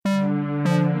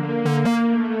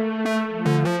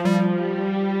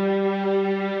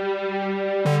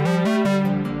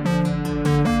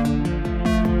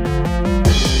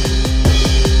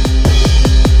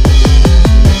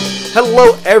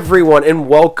Hello, everyone, and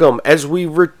welcome as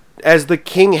as the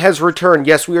King has returned.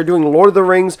 Yes, we are doing Lord of the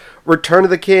Rings: Return of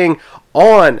the King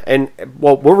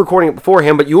we're recording it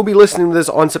beforehand, but you will be listening to this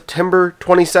on September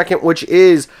 22nd, which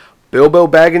is Bilbo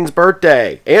Baggins'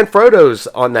 birthday, and Frodo's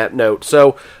on that note.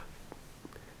 So,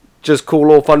 just cool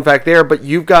little fun fact there. But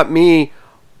you've got me,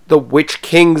 the Witch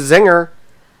King Zinger,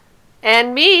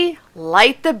 and me,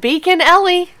 Light the Beacon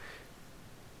Ellie,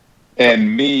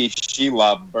 and me,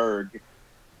 Sheila Berg.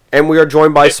 And we are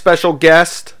joined by special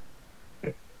guest.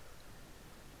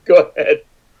 Go ahead.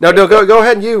 No, go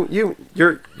ahead. You're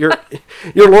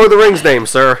Lord of the Rings name,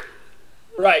 sir.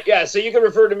 Right, yeah, so you can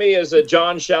refer to me as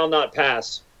John Shall Not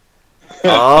Pass.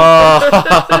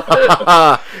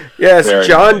 Oh, yes, Very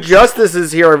John nice. Justice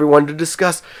is here, everyone, to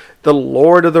discuss the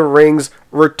Lord of the Rings: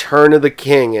 Return of the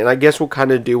King, and I guess we'll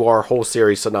kind of do our whole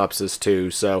series synopsis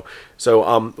too. So,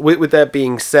 with that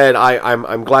being said,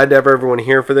 I'm glad to have everyone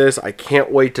here for this. I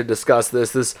can't wait to discuss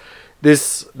this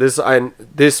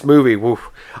movie. Woof.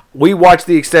 We watched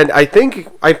the extended. I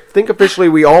think officially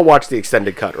we all watched the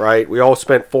extended cut, right? We all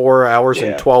spent 4 hours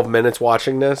and 12 minutes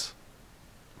watching this.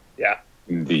 Yeah.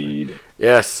 Indeed.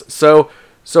 Yes. So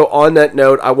on that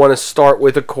note, I want to start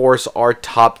with, of course, our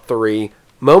top 3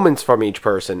 moments from each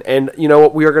person. And you know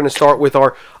what? We are going to start with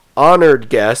our honored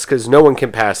guest, because no one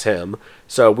can pass him.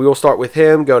 So we will start with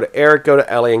him, go to Eric, go to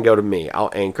Ellie, and go to me. I'll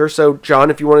anchor. So,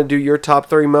 John, if you want to do your top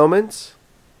 3 moments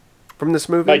from this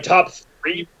movie. My top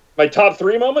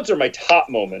three moments or my top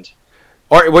moment?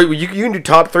 All right, well, you can do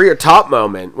top 3 or top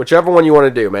moment, whichever one you want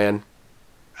to do, man.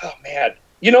 Oh, man.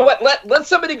 You know what? Let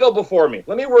somebody go before me.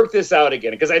 Let me work this out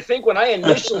again, because I think when I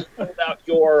initially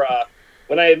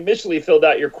filled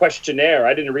out your questionnaire,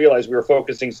 I didn't realize we were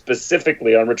focusing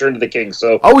specifically on Return to the King.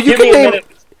 So, you can name.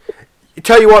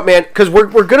 Tell you what, man, because we're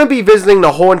going to be visiting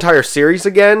the whole entire series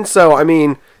again. So, I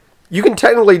mean, you can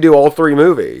technically do all 3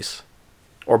 movies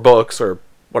or books or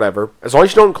whatever, as long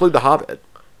as you don't include The Hobbit.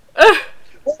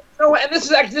 No, and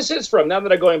this is from, now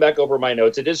that I'm going back over my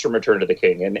notes, it is from Return to the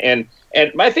King, and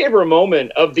my favorite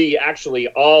moment of the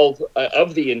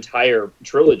of the entire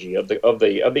trilogy of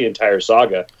the entire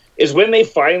saga is when they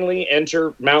finally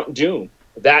enter Mount Doom.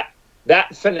 That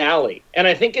finale, and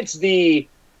I think it's the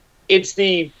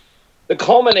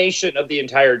culmination of the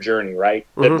entire journey, right?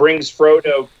 Mm-hmm. That brings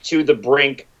Frodo to the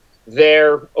brink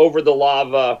there over the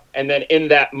lava, and then in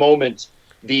that moment,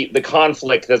 the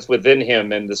conflict that's within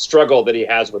him and the struggle that he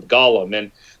has with Gollum.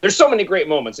 And there's so many great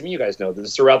moments. I mean, you guys know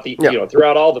this throughout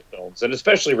throughout all the films, and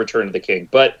especially Return to the King.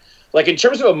 But like in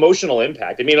terms of emotional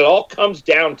impact, I mean, it all comes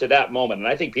down to that moment. And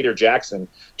I think Peter Jackson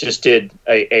just did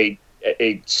a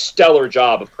stellar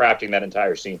job of crafting that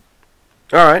entire scene.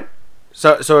 All right.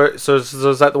 So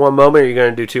is that the one moment, or are you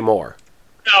going to do 2 more?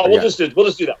 No, we'll just do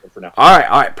that one for now. All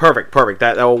right, perfect.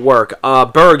 That will work.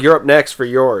 Berg, you're up next for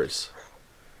yours.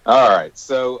 All right.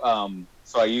 So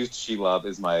I used Shelob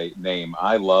as my name.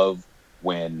 I love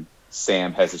when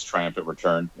Sam has his triumphant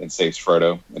return and saves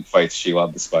Frodo and fights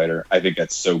Shelob the spider. I think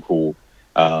that's so cool.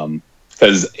 And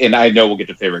I know we'll get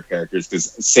to favorite characters,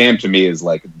 because Sam to me is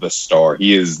like the star.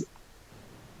 He is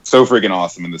so freaking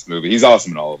awesome in this movie. He's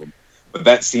awesome in all of them. But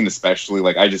that scene especially,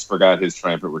 like, I just forgot his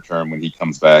triumphant return when he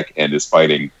comes back and is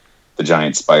fighting the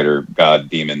giant spider, god,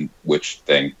 demon, witch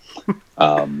thing.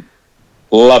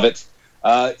 Love it.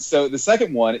 So the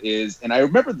second one is, and I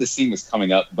remember the scene was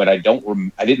coming up, but I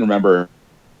didn't remember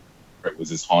it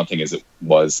was as haunting as it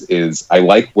was, is I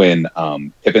like when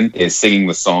Pippin is singing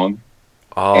the song,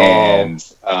 and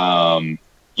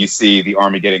you see the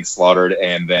army getting slaughtered,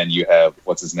 and then you have,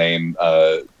 what's his name?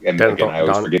 And again, I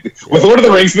always forget. With Lord of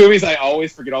the Rings movies, I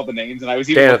always forget all the names, and I was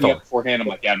even looking up beforehand. I'm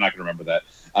like, I'm not going to remember that.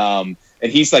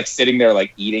 And he's like sitting there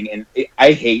like eating, and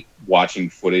I hate watching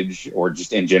footage or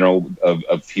just in general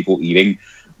of people eating,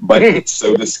 but it's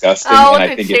so disgusting, and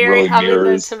I think it really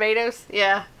mirrors the tomatoes.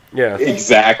 Yeah.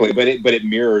 Exactly, but it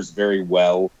mirrors very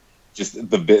well just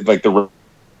the bit, like the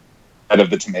red of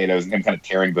the tomatoes and him kind of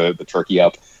tearing the turkey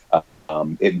up.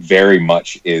 It very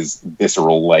much is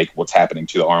visceral, like what's happening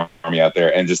to the army out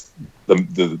there, and just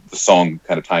the song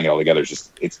kind of tying it all together is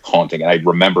just, it's haunting. And I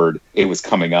remembered it was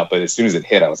coming up, but as soon as it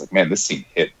hit, I was like, man, this scene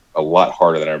hit a lot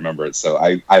harder than I remember it. So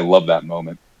I love that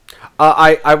moment.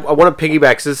 I want to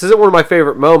piggyback, because this isn't one of my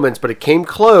favorite moments, but it came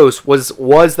close.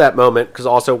 Was that moment, because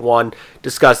also one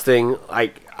disgusting.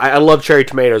 I love cherry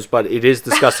tomatoes, but it is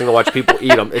disgusting to watch people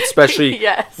eat them, especially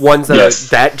ones that are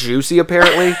that juicy,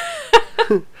 apparently.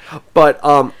 But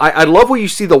I love when you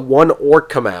see the one orc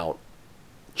come out,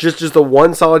 just the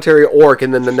one solitary orc,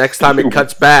 and then the next time it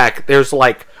cuts back, there's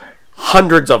like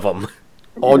hundreds of them,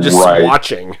 all just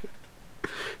watching.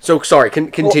 So sorry,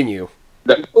 continue.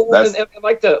 I'd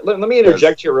like to let me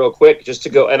interject here real quick, just to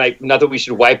go. And not that we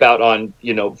should wipe out on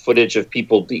footage of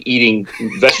people eating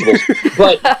vegetables,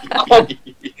 but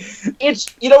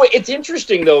it's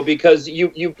interesting though, because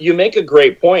you make a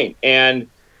great point, and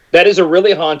that is a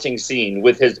really haunting scene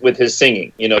with his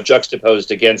singing,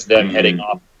 juxtaposed against them heading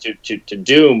off to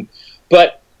doom.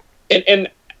 But and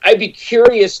I'd be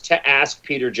curious to ask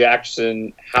Peter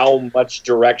Jackson how much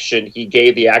direction he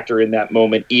gave the actor in that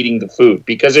moment eating the food,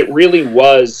 because it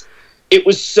was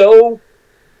so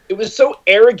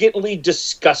arrogantly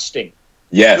disgusting.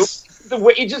 Yes. The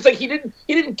way he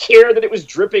didn't care that it was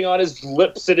dripping on his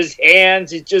lips and his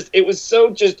hands. It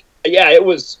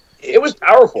was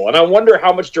powerful. And I wonder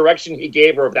how much direction he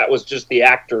gave, or if that was just the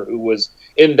actor who was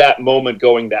in that moment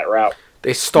going that route.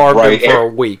 They starved him for a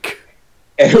week.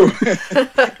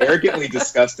 Arrogantly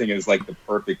disgusting is like the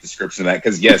perfect description of that,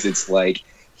 because yes, it's like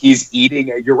he's eating.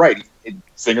 You're right,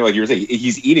 Singer, like you were saying,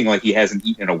 he's eating like he hasn't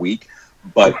eaten in a week,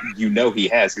 but he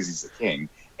has, because he's the king.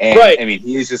 And right. I mean,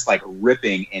 he is just like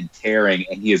ripping and tearing,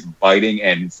 and he is biting,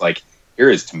 and it's like, here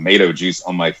is tomato juice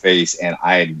on my face, and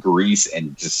I had grease,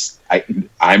 and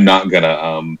I'm not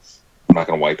gonna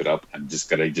wipe it up. I'm just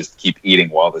gonna keep eating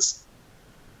while this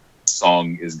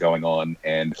song is going on,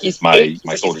 and my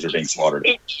soldiers are being slaughtered.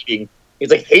 He's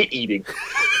like hate eating.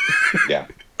 Yeah.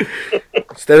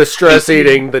 Instead of stress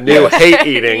eating, the new hate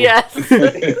eating. Yes.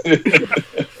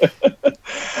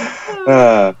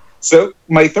 So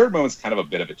my third moment's kind of a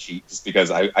bit of a cheat, just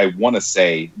because I want to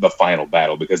say the final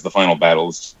battle, because the final battle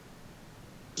is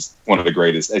just one of the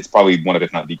greatest. It's probably one of,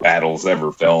 if not the battles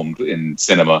ever filmed in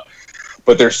cinema.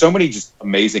 But there's so many just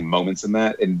amazing moments in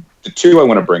that. And the two I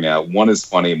want to bring out, one is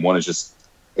funny, and one is just,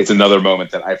 it's another moment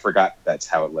that I forgot that's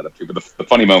how it led up to. But the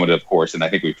funny moment, of course, and I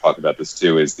think we've talked about this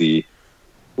too, is the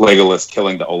Legolas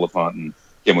killing the Oliphant and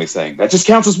Gimli saying, "That just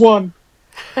counts as one."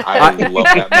 I love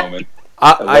that moment.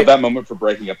 I love that moment for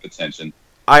breaking up the tension.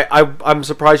 I'm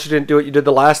surprised you didn't do what you did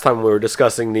the last time we were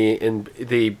discussing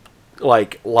the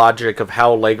logic of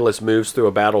how Legolas moves through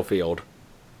a battlefield.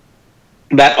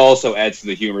 That also adds to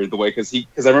the humor, the way, because I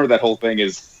remember that whole thing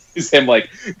is him like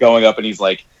going up, and he's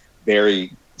like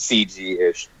very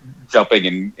CG-ish,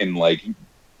 jumping and like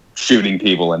shooting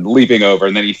people and leaping over,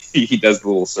 and then he does the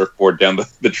little surfboard down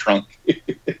the trunk,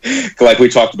 like we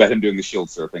talked about him doing the shield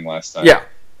surfing last time. Yeah,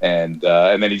 and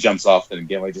then he jumps off, and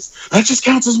again, that just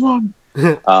counts as one.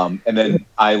 And then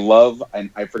I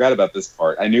forgot about this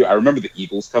part. I remember the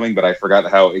eagles coming, but I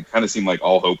forgot how it kind of seemed like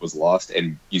all hope was lost,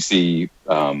 and you see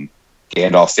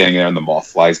Gandalf standing there, and the moth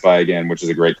flies by again, which is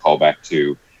a great callback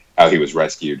to how he was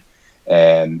rescued.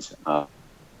 And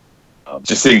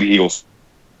just seeing the eagles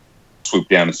swoop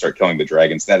down and start killing the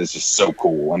dragons, that is just so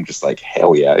cool. I'm just like,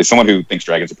 hell yeah. As someone who thinks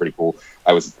dragons are pretty cool,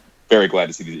 I was very glad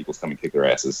to see these eagles come and kick their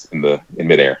asses in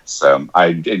midair. So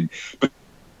but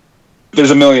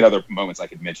there's a million other moments I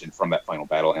could mention from that final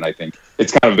battle, and I think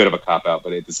it's kind of a bit of a cop-out,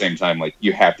 but at the same time, like,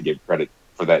 you have to give credit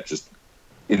for that just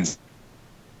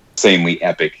insanely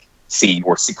epic scene,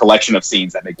 or collection of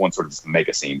scenes that make one sort of just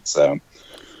mega scene. So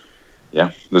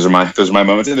yeah, those are my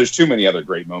moments, and there's too many other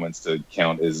great moments to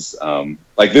count. Is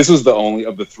like, this was the only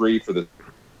of the three for the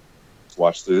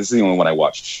watch through. This is the only one I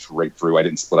watched straight through. I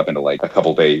didn't split up into like a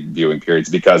couple day viewing periods,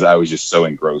 because I was just so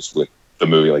engrossed with the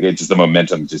movie. Like, the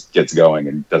momentum just gets going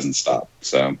and doesn't stop.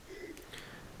 So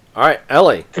all right,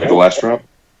 Ellie, the last drop.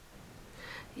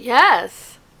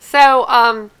 Yes.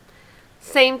 So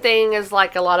same thing as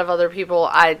like a lot of other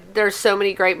people. There's so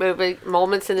many great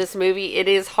moments in this movie. It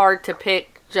is hard to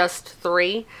pick just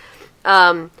three.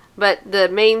 But the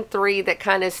main three that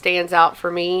kind of stands out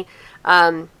for me,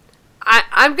 I'm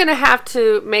going to have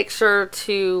to make sure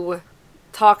to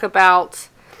talk about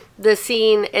the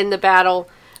scene in the battle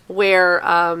where,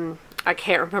 I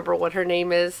can't remember what her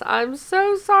name is. I'm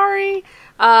so sorry.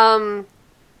 The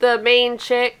main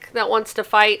chick that wants to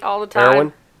fight all the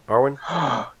time. Arwen?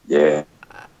 Yeah.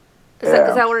 Is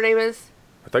that what her name is?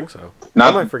 I think so.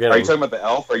 Not, am I forgetting? Are you talking about the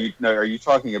elf? Are you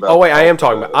talking about? Oh wait, I'm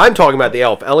talking about the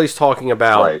elf. Ellie's talking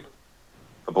about. Right.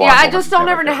 Yeah, I just don't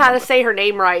ever know how to say her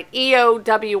name right.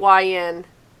 Eowyn.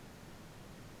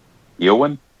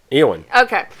 Eowyn? Eowyn.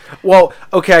 Okay. Well,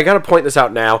 okay, I got to point this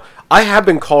out now. I have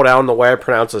been called out on the way I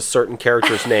pronounce a certain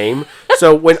character's name.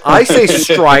 So when I say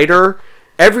Strider,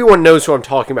 everyone knows who I'm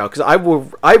talking about, because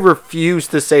I refuse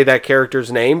to say that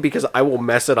character's name because I will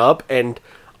mess it up, and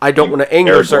I don't want to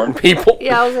anger certain people.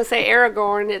 Yeah, I was going to say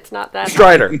Aragorn. It's not that.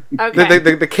 Strider. Okay.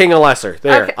 The King of Lesser.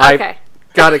 There. Okay. I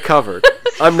got it covered.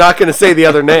 I'm not going to say the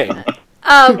other name.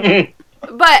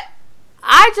 But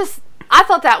I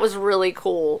thought that was really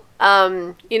cool.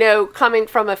 Coming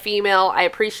from a female, I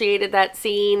appreciated that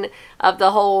scene of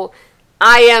the whole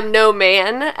I am no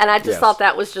man, and I just Yes. thought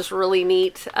that was just really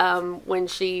neat when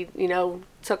she,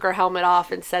 took her helmet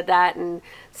off and said that and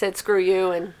said "screw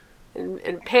you" and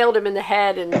impaled him in the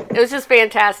head, and it was just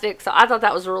fantastic. So I thought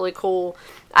that was really cool.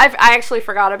 I actually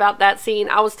forgot about that scene.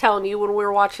 I was telling you when we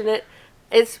were watching it,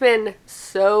 it's been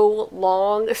so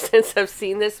long since I've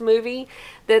seen this movie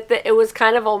that it was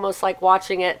kind of almost like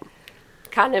watching it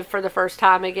kind of for the first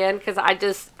time again, because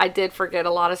I did forget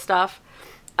a lot of stuff.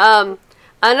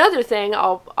 Another thing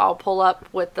I'll pull up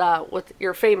with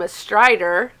your famous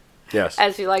Strider, Yes.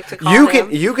 as you like to call You him.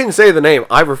 you can say the name.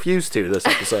 I refuse to this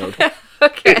episode.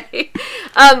 Okay.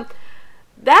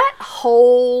 That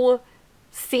whole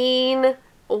scene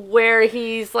where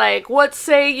he's like, "What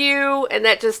say you?" and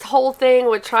that just whole thing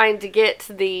with trying to get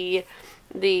the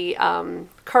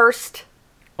cursed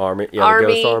Army. Yeah, army.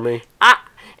 the Ghost Army.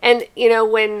 And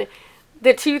when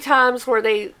the two times where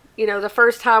they, the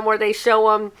first time where they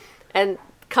show him and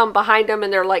come behind him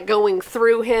and they're like going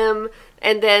through him,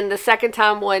 and then the second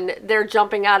time when they're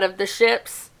jumping out of the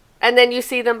ships and then you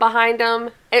see them behind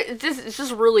them, it's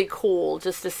just really cool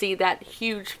just to see that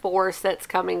huge force that's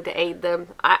coming to aid them.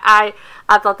 I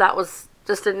thought that was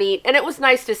just a neat, and it was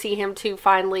nice to see him too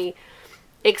finally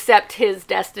accept his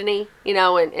destiny,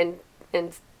 and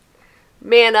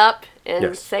man up and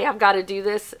Yes. say, "I've got to do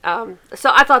this."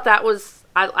 So I thought that was,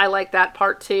 I like that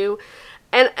part too.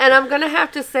 And I'm going to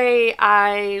have to say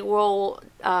I will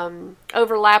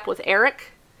overlap with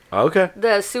Eric, Okay.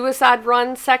 the suicide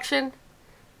run section.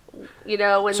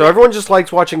 When So everyone just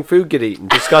likes watching food get eaten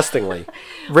disgustingly.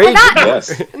 Rage.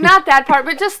 Yes. not that part,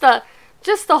 but just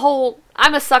the whole,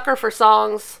 I'm a sucker for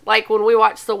songs. Like when we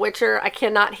watch The Witcher, I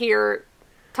cannot hear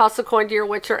 "Toss a Coin to Your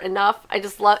Witcher" enough. I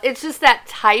just love, it's just that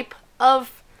type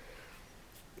of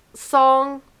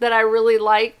song that I really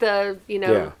like, the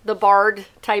the bard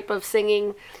type of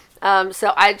singing.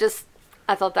 So I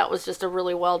thought that was just a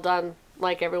really well done,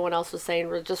 like everyone else was saying,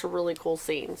 just a really cool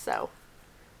scene. So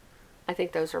I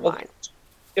think those are mine.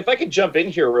 If I could jump in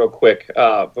here real quick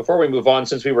before we move on,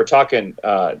 since we were talking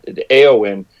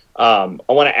Éowyn, I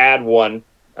want to add one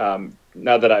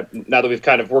now that we've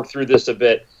kind of worked through this a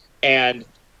bit, and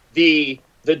the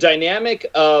dynamic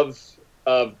of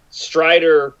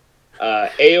Strider,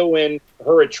 Éowyn,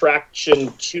 her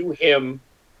attraction to him,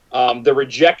 the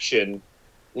rejection,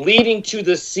 leading to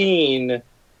the scene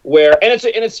where, and it's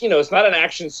it's not an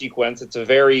action sequence. It's a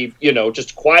very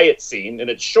just quiet scene, and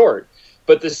it's short.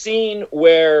 But the scene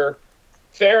where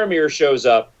Faramir shows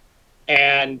up,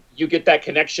 and you get that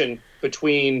connection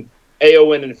between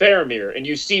Éowyn and Faramir, and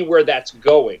you see where that's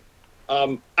going.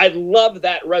 I love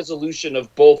that resolution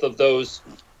of both of those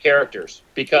characters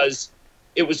because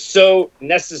it was so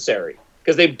necessary,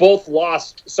 because they both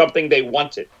lost something they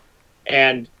wanted.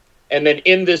 And then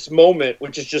in this moment,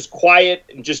 which is just quiet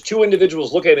and just two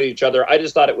individuals looking at each other, I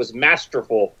just thought it was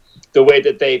masterful the way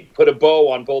that they put a bow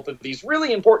on both of these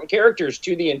really important characters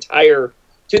to the entire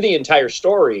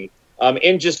story.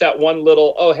 In just that one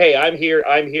little, "Oh, hey, I'm here.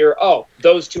 Oh,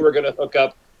 those two are going to hook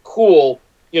up. Cool.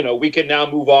 We can now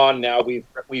move on. Now we've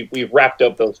wrapped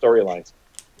up those storylines."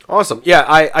 Awesome. Yeah,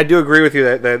 I do agree with you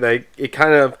that it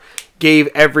kind of gave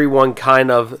everyone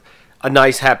kind of a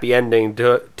nice happy ending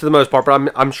to the most part.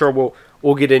 But I'm sure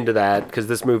we'll get into that because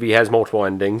this movie has multiple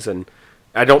endings, and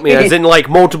I don't mean as in like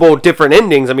multiple different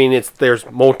endings. I mean there's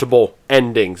multiple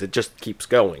endings. It just keeps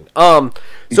going.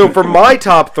 So for my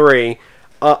top three,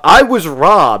 I was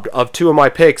robbed of two of my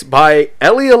picks by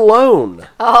Ellie Alone.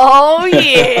 Oh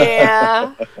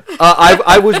yeah.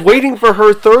 I was waiting for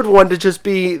her third one to just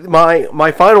be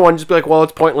my final one, just be like, well,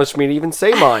 it's pointless for me to even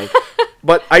say mine.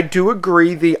 But I do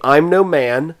agree, the I'm No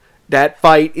Man, that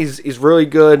fight is really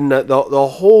good, and the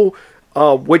whole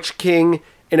Witch King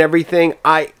and everything.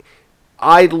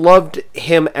 I loved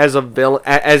him as a villain,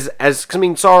 as I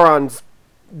mean, Sauron's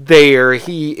there,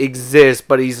 he exists,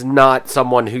 but he's not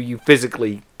someone who you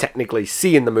physically technically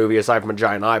see in the movie aside from a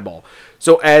giant eyeball.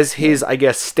 So as his, I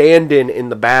guess, stand-in in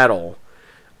the battle,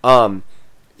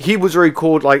 he was very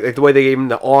cool, like the way they gave him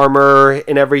the armor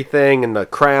and everything, and the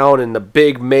crown and the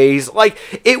big maze. Like,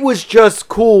 it was just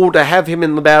cool to have him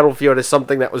in the battlefield as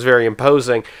something that was very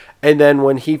imposing. And then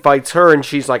when he fights her and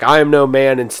she's like, "I am no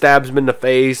man," and stabs him in the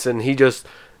face, and he just,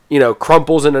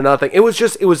 crumples into nothing. It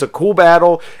was a cool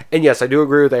battle. And yes, I do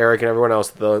agree with Eric and everyone else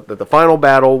that the final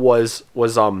battle was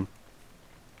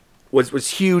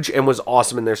huge and was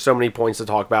awesome, and there's so many points to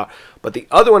talk about. But the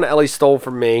other one Ellie stole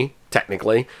from me,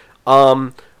 technically,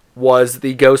 was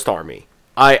the Ghost Army.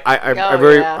 I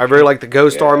very like the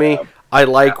Ghost Army. I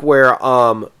like where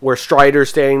Strider's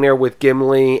standing there with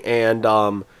Gimli and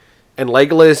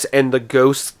Legolas, and the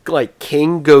ghost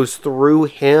king goes through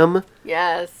him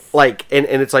Yes. Like, and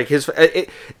it's like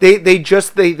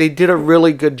they did a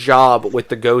really good job with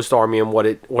the Ghost Army and what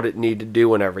it needed to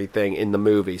do and everything in the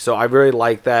movie. So I really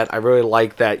like that. I really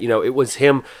like that, it was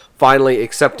him finally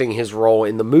accepting his role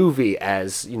in the movie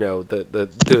as,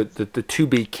 the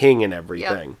to-be king and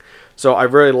everything. Yep. So I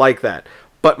really like that.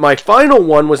 But my final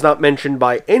one was not mentioned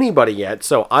by anybody yet,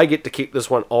 so I get to keep this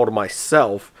one all to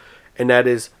myself, and that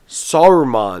is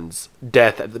Saruman's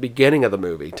death at the beginning of the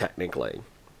movie, technically.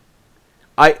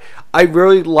 I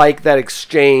really like that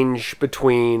exchange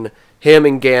between him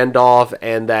and Gandalf,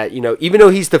 and that, even though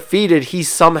he's defeated, he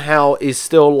somehow is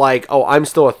still like, oh, I'm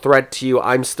still a threat to you,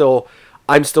 I'm still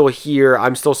here,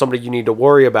 I'm still somebody you need to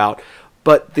worry about.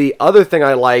 But the other thing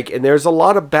I like, and there's a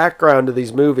lot of background to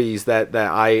these movies that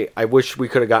I wish we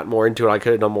could have gotten more into, and I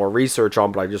could have done more research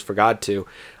on, but I just forgot to.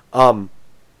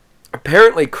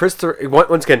 Apparently,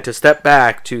 once again, to step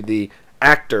back to the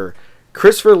actor,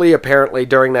 Christopher Lee apparently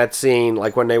during that scene,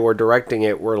 like when they were directing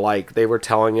it, they were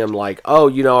telling him like, oh,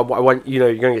 I want,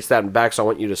 you're gonna get stabbed in the back, so I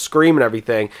want you to scream and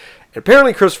everything. And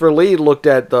apparently Christopher Lee looked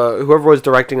at whoever was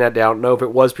directing that down, I don't know if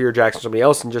it was Peter Jackson or somebody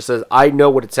else, and just says, I know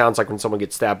what it sounds like when someone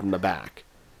gets stabbed in the back.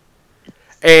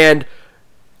 And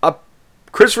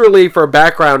Christopher Lee, for a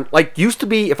background, used to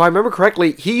be, if I remember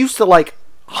correctly, he used to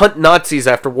hunt Nazis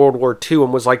after World War II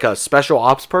and was like a special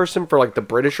ops person for the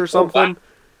British or something. Oh, wow.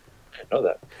 I know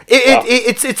that.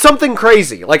 It's something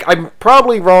crazy. I'm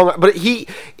probably wrong, but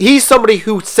he's somebody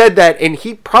who said that, and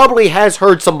he probably has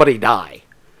heard somebody die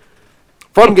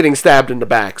from getting stabbed in the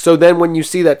back. So then when you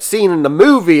see that scene in the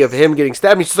movie of him getting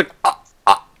stabbed, he's just like,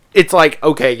 it's like,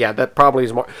 okay, yeah, that probably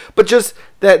is more. But just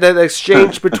that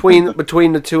exchange between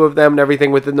the two of them and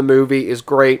everything within the movie is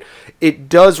great. It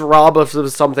does rob us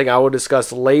of something I will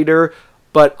discuss later,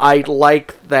 but I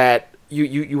like that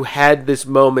you had this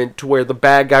moment to where the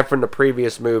bad guy from the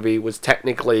previous movie was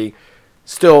technically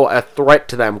still a threat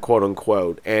to them, quote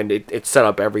unquote, and it set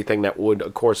up everything that would,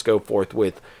 of course, go forth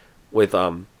with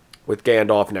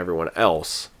Gandalf and everyone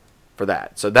else for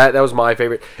that. So that was my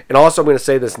favorite. And also, I'm going to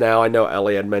say this now. I know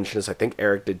Ellie had mentioned this. I think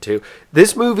Eric did too.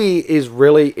 This movie is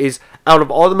out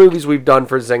of all the movies we've done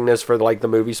for Zingness, for the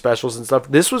movie specials and stuff,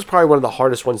 this was probably one of the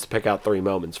hardest ones to pick out 3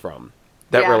 moments from.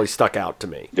 That really stuck out to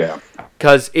me. Yeah.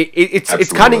 Because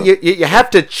it's kind of, you have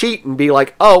to cheat and be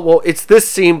like, oh, well, it's this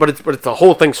scene, but it's the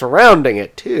whole thing surrounding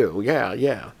it too.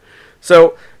 Yeah.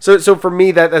 So for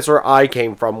me, that's where I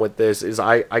came from with this, is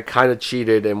I kind of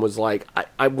cheated and was like,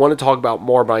 I want to talk about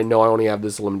more, but I know I only have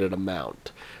this limited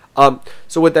amount.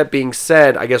 So with that being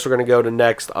said, I guess we're going to go to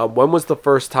next. When was the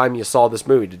first time you saw this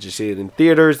movie? Did you see it in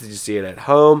theaters? Did you see it at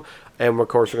home? And, of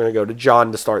course, we're going to go to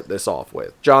John to start this off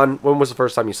with. John, when was the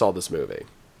first time you saw this movie?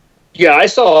 Yeah, I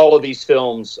saw all of these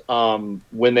films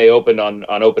when they opened on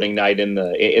opening night in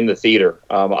the theater.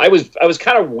 I was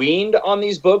kind of weaned on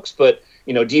these books, but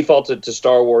defaulted to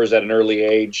Star Wars at an early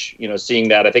age. Seeing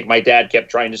that, I think my dad kept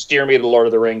trying to steer me to Lord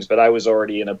of the Rings, but I was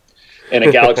already in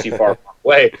a galaxy far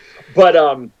away. But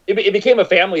it became a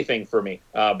family thing for me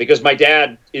because my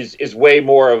dad is way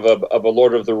more of a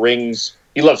Lord of the Rings.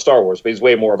 He loves Star Wars, but he's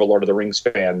way more of a Lord of the Rings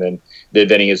fan than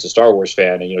he is a Star Wars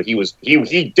fan. And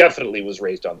he definitely was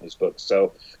raised on these books.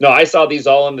 So no, I saw these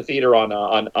all in the theater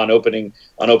on opening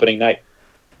night.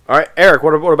 All right, Eric,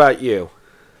 what about you?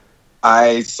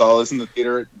 I saw this in the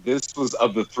theater. This was,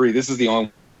 of the 3, this is the only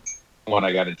one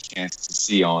I got a chance to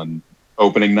see on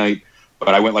opening night.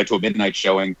 But I went to a midnight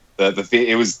showing.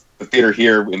 It was the theater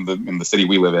here in the city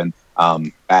we live in.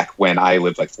 Back when I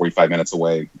lived 45 minutes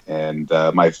away, and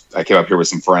I came up here with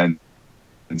some friends,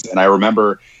 and I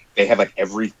remember they had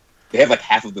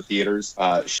half of the theaters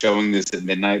showing this at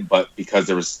midnight, but because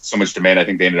there was so much demand, I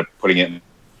think they ended up putting it in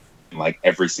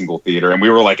every single theater, and we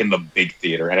were in the big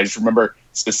theater. And I just remember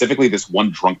specifically this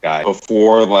one drunk guy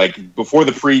before the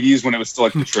previews, when it was still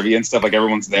the trivia and stuff,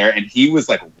 everyone's there, and he was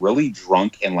really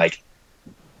drunk and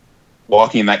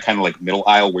walking in that kind of middle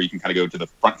aisle where you can kind of go to the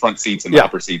front seats and the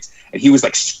upper seats, and he was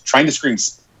trying to scream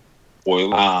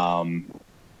spoilers.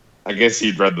 I guess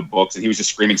he'd read the books and he was just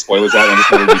screaming spoilers out, and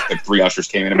just literally 3 ushers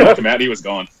came in and knocked him out, and he was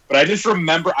gone. But I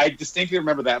distinctly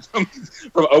remember that from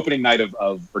opening night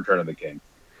of Return of the King.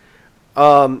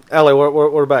 Ellie,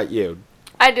 what about you?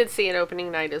 I did see an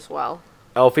opening night as well.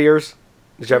 Elf ears?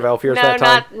 Did you have elf ears that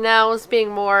time? No, I was being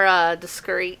more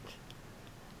discreet.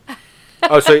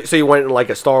 Oh, so you went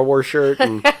in a Star Wars shirt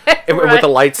and Right. with a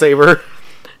lightsaber?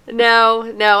 No,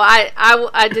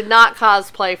 I did not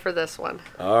cosplay for this one.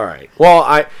 All right.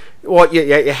 Well,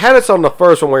 you had us on the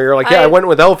first one where you're I went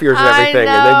with elf ears and everything,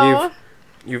 and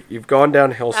then you've gone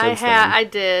downhill since then. I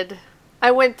did.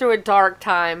 I went through a dark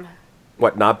time.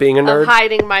 What, not being a nerd? Of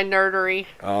hiding my nerdery.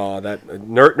 Oh, that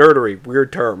nerdery,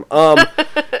 weird term.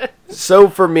 So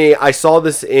for me, I saw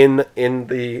this in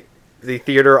the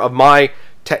theater of my,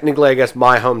 technically I guess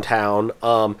my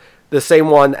hometown. The same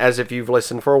one as, if you've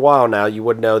listened for a while now, you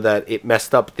would know that it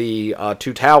messed up the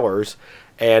Two Towers.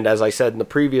 And as I said in the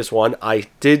previous one, I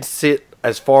did sit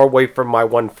as far away from my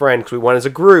one friend, because we went as a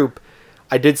group.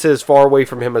 I did sit as far away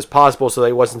from him as possible so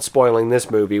they wasn't spoiling this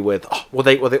movie with,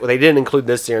 they didn't include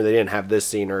this scene, or they didn't have this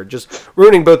scene, or just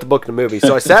ruining both the book and the movie.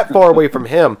 So I sat far away from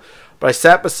him, but I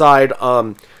sat beside,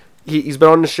 he's been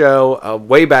on the show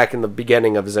way back in the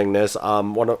beginning of Zingness,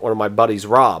 one of my buddies,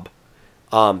 Rob.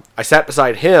 I sat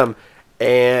beside him,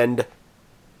 and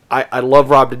I love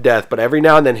Rob to death, but every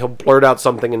now and then he'll blurt out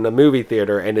something in the movie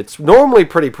theater, and it's normally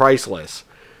pretty priceless.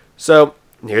 So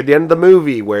near the end of the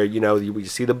movie, where, we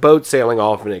see the boat sailing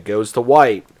off and it goes to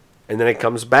white, and then it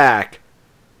comes back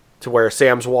to where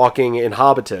Sam's walking in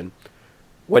Hobbiton.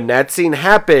 When that scene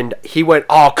happened, he went,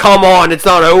 "Oh, come on, it's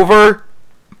not over."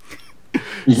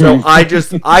 So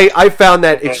I found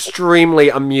that extremely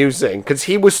amusing, because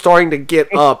he was starting to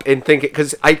get up and think,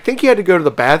 because I think he had to go to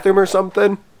the bathroom or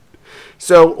something.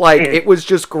 So, it was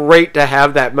just great to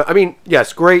have that. I mean,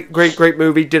 yes, great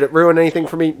movie. Did it ruin anything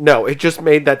for me? No, it just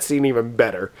made that scene even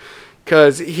better.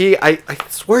 Because I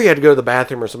swear he had to go to the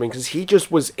bathroom or something, because he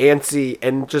just was antsy,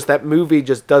 and just that movie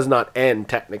just does not end,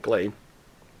 technically,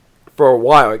 for a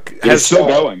while. It's still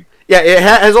going. Yeah, it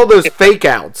has all those fake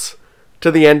outs to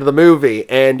the end of the movie,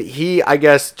 and he, I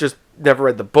guess, just never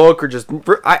read the book, or just,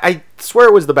 I swear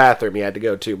it was the bathroom he had to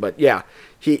go to, but yeah.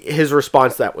 His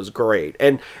response to that was great.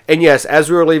 And yes, as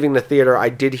we were leaving the theater, I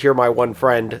did hear my one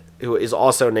friend, who is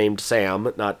also named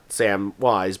Sam, not Sam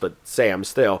Wise, but Sam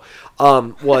still,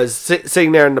 was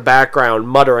sitting there in the background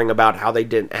muttering about how they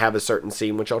didn't have a certain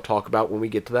scene, which I'll talk about when we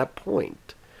get to that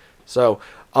point. So,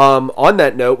 on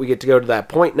that note, we get to go to that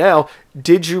point now.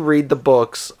 Did you read the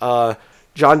books?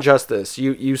 John Justice,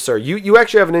 you sir, you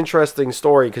actually have an interesting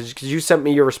story, because you sent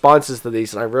me your responses to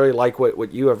these, and I really like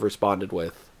what you have responded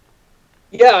with.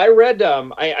 Yeah, I read.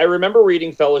 I remember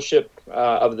reading Fellowship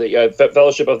of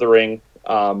the Ring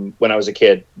when I was a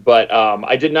kid, but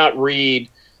I did not read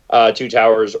Two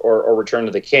Towers or Return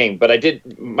of the King. But I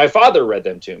did. My father read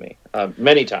them to me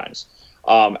many times,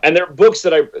 and they're books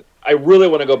that I really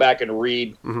want to go back and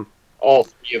read all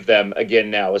three of them again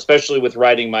now, especially with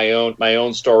writing my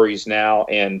own stories now,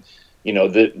 and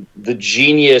the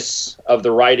genius of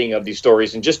the writing of these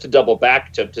stories. And just to double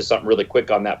back to something really quick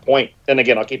on that point, and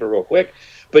again, I'll keep it real quick,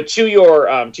 but to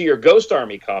your Ghost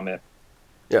Army comment,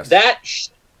 yes,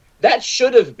 that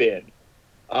should have been,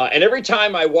 and every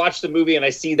time I watch the movie and I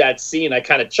see that scene, I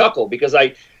kind of chuckle, because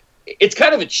it's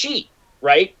kind of a cheat,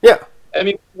 right? Yeah. I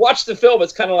mean, watch the film,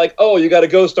 it's kind of like, oh, you got a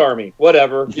Ghost Army,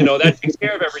 whatever, that takes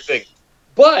care of everything.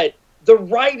 But the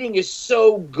writing is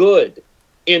so good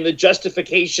in the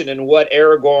justification and what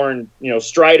Aragorn,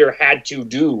 Strider had to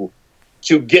do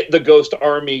to get the Ghost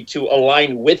Army to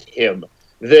align with him,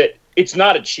 that it's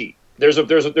not a cheat. There's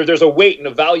a weight and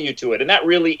a value to it, and that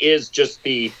really is just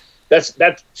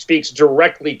that speaks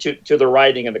directly to the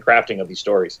writing and the crafting of these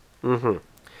stories. Mm-hmm.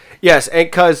 Yes, and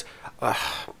because,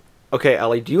 okay,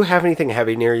 Ellie, do you have anything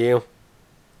heavy near you?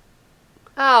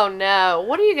 Oh no!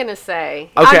 What are you gonna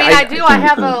say? Okay, I do. I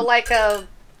have a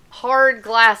hard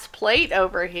glass plate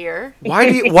over here.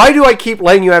 Why do I keep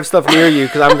letting you have stuff near you?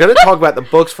 Because I'm going to talk about the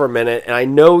books for a minute, and I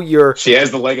know you're... She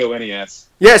has the Lego NES.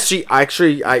 Yes, she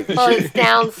actually... Well, it's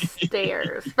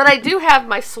downstairs. But I do have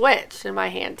my Switch in my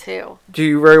hand, too. Do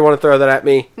you really want to throw that at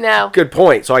me? No. Good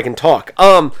point, so I can talk.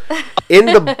 In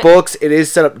the books, it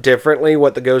is set up differently,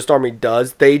 what the Ghost Army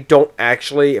does. They don't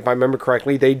actually, if I remember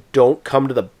correctly, they don't come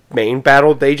to the main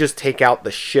battle. They just take out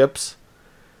the ships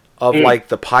of,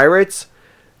 the pirates.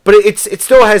 But it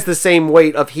still has the same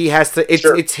weight of he has to...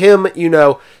 It's him,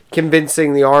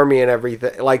 convincing the army and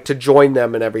everything, to join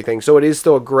them and everything. So it is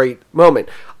still a great moment.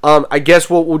 I guess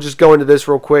we'll just go into this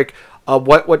real quick.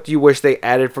 What do you wish they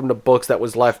added from the books that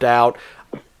was left out?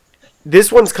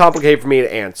 This one's complicated for me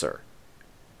to answer.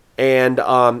 And,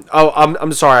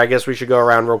 I'm sorry. I guess we should go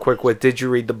around real quick with, did you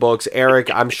read the books?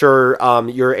 Eric, I'm sure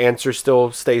your answer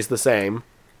still stays the same.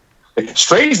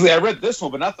 Strangely, I read this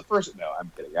one, but not the first. No,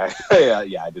 I'm kidding.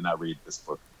 I did not read this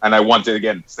book, and I want to.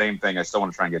 Again, same thing. I still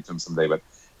want to try and get to them someday, but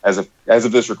as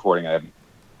of this recording, I have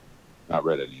not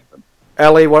read any of them.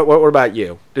 Ellie, what about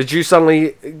you? Did you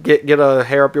suddenly get a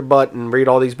hair up your butt and read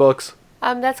all these books?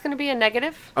 That's going to be a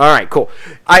negative. All right, cool.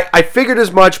 I figured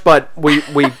as much, but we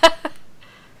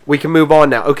can move on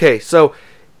now. Okay, so.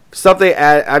 Something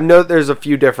I know there's a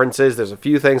few differences. There's a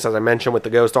few things, as I mentioned, with the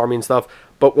Ghost Army and stuff.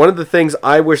 But one of the things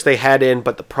I wish they had in,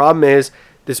 but the problem is,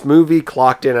 this movie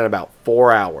clocked in at about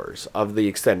 4 hours of the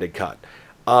extended cut.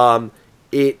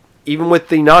 even with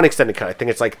the non-extended cut, I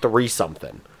think it's like 3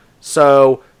 something.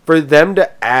 So for them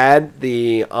to add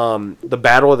the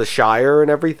Battle of the Shire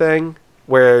and everything,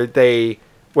 where the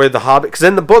Hobbit, because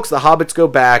in the books the hobbits go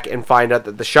back and find out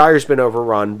that the Shire's been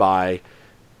overrun by,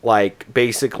 like,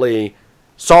 basically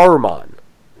Saruman.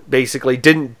 Basically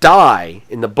didn't die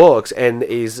in the books and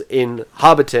is in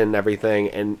Hobbiton and everything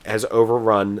and has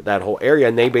overrun that whole area,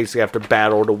 and they basically have to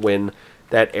battle to win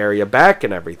that area back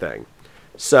and everything.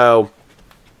 So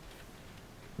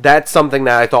that's something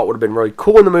that I thought would have been really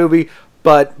cool in the movie,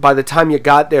 but by the time you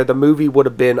got there, the movie would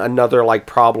have been another, like,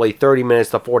 probably 30 minutes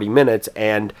to 40 minutes,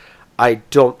 and I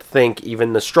don't think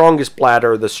even the strongest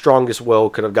bladder, the strongest will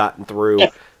could have gotten through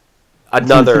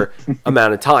another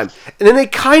amount of time. And then they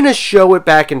kind of show it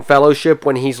back in Fellowship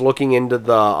when he's looking into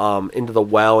the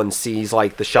well and sees,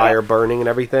 like, the Shire burning and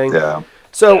everything. Yeah.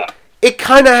 So it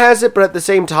kind of has it, but at the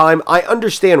same time, I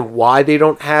understand why they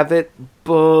don't have it,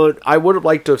 but I would have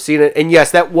liked to have seen it. And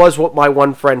yes, that was what my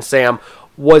one friend Sam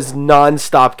was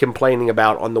nonstop complaining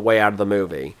about on the way out of the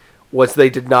movie, was they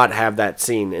did not have that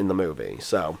scene in the movie.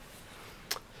 So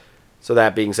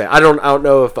that being said, I don't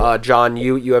know if John,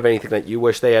 you have anything that you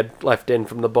wish they had left in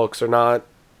from the books or not.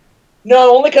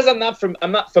 No, only because I'm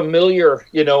not familiar,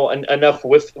 enough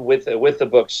with the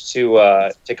books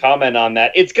to comment on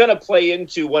that. It's going to play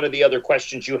into one of the other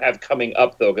questions you have coming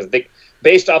up, though, because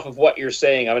based off of what you're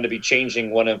saying, I'm going to be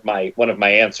changing one of my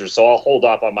answers. So I'll hold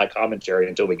off on my commentary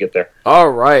until we get there.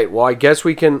 All right. Well, I guess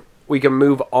we can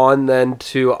move on then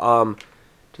to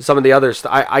some of the others.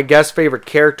 I guess favorite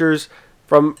characters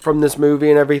from this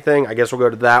movie and everything. I guess we'll go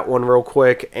to that one real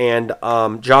quick. And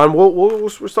John, we'll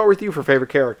start with you for favorite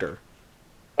character.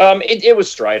 It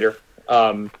was Strider.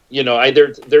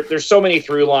 There's so many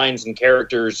through lines and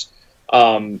characters,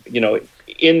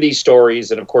 in these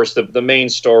stories, and of course the main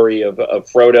story of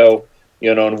Frodo,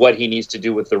 and what he needs to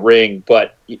do with the ring.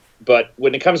 But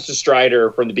when it comes to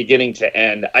Strider, from the beginning to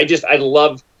end, I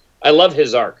love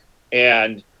his arc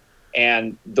and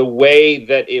the way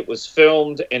that it was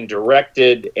filmed and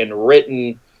directed and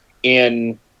written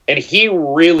in, and he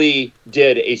really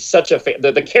did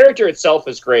the character itself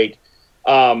is great.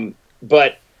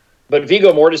 But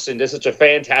Viggo Mortensen does such a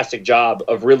fantastic job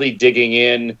of really digging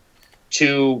in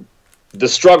to the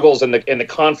struggles and the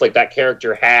conflict that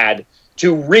character had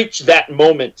to reach that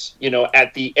moment,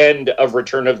 at the end of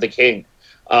Return of the King.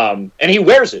 And he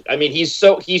wears it. I mean,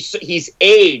 he's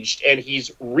aged and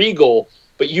he's regal,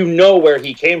 but where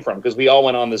he came from because we all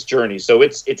went on this journey. So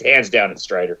it's hands down it's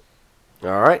Strider.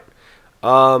 All right.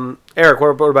 Eric,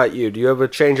 what about you? Do you have a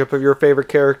change up of your favorite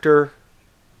character?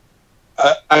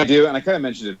 I do, and I kind of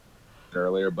mentioned it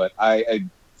earlier, but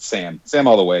Sam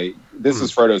all the way. This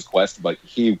is Frodo's quest, but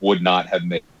he would not have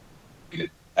made it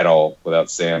at all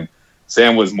without Sam.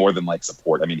 Sam was more than like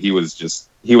support. I mean, he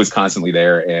was constantly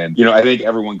there, and I think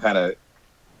everyone kind of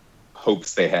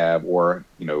hopes they have, or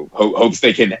hopes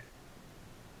they can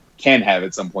have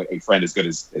at some point a friend as good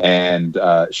as. And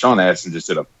Sean Astin just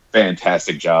did a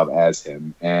fantastic job as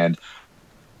him, and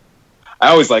I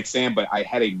always liked Sam, but I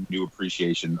had a new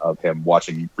appreciation of him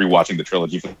rewatching the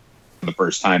trilogy for the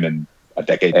first time in a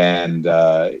decade, and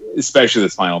especially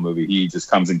this final movie. He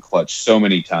just comes in clutch so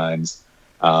many times.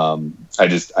 I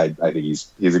think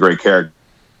he's a great character,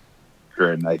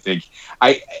 and I think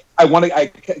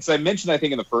because I mentioned, I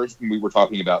think in the first when we were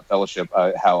talking about Fellowship,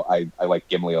 how I like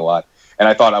Gimli a lot, and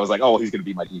I thought I was like, oh, he's going to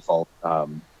be my default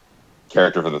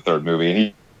character for the third movie,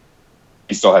 and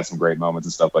he still had some great moments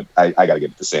and stuff, but I got to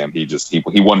give it to Sam. He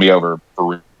won me over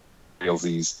for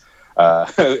realsies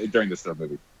during this third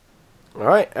movie. All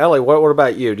right, Ellie, what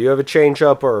about you? Do you have a change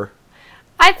up or?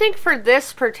 I think for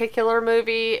this particular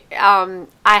movie, I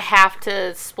have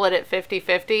to split it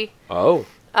 50-50. Oh.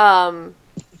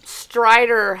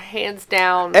 Strider, hands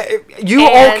down. You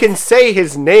all can say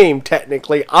his name,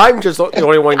 technically. I'm just the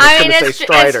only one that's going to say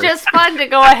Strider. It's just fun to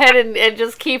go ahead and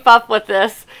just keep up with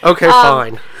this. Okay,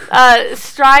 fine.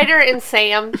 Strider and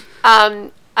Sam.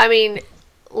 I mean,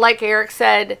 like Eric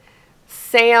said,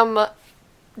 Sam,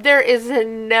 there is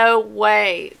no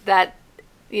way that,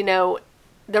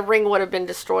 the ring would have been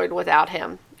destroyed without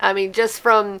him. I mean, just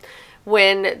from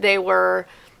when they were,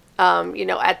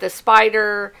 at the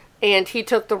spider, and he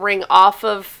took the ring off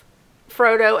of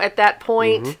Frodo at that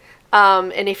point.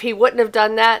 Mm-hmm. And if he wouldn't have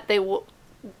done that, they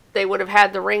would have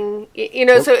had the ring.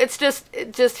 So it's just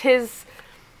his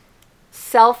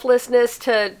selflessness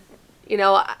to,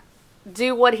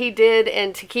 do what he did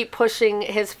and to keep pushing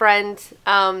his friend,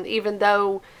 even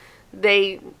though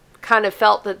they kind of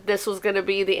felt that this was going to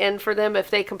be the end for them if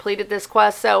they completed this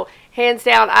quest. So hands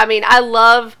down, I mean, I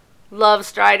love love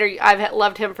Strider. I've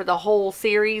loved him for the whole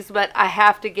series, but I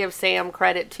have to give Sam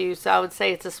credit too. So I would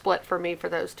say it's a split for me for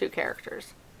those two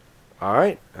characters. All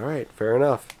right, fair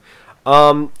enough.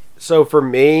 So for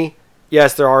me,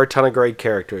 yes, there are a ton of great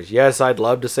characters. Yes, I'd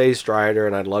love to say Strider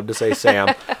and I'd love to say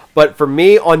Sam, but for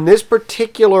me on this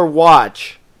particular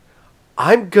watch,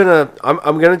 I'm gonna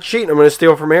cheat. I'm gonna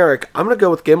steal from Eric. I'm gonna go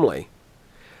with Gimli,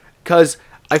 because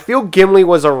I feel Gimli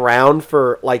was around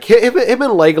for, like, him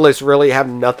and Legolas really have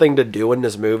nothing to do in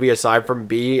this movie aside from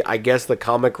be, I guess, the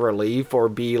comic relief, or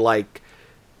be like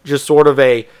just sort of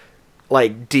a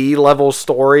like D level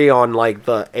story on like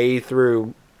the A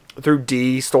through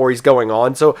D stories going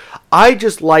on. So I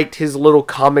just liked his little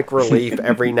comic relief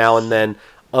every now and then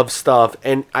of stuff,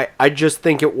 and I just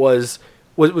think it was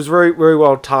very, very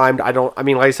well timed. I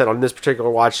mean, like I said, on this particular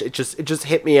watch, it just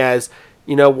hit me as,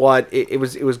 you know what, it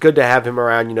was good to have him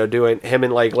around, you know, doing him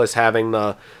and Legolas having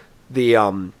the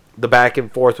back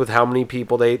and forth with how many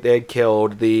people they had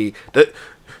killed, that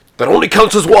only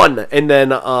counts as one, and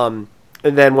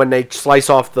then when they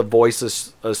slice off the voice of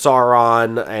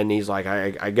Sauron, and he's like,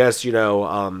 I guess, you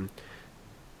know,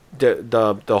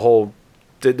 the whole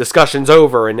discussion's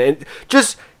over, and it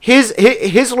just his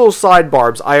little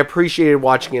sidebarbs. I appreciated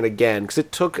watching it again,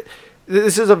 because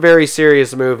this is a very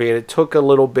serious movie, and it took a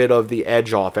little bit of the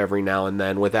edge off every now and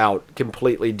then without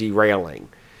completely derailing.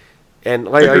 And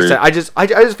like I said, I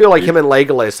just feel like him and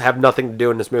Legolas have nothing to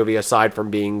do in this movie aside from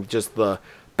being just the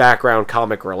background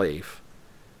comic relief,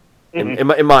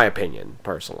 in my opinion,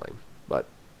 personally. But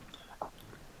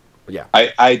yeah,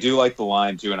 I do like the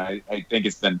line too, and I think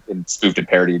it's been spoofed and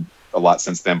parodied a lot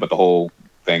since then. But the whole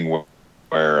thing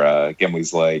where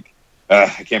Gimli's like, I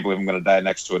can't believe I'm going to die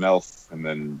next to an elf. And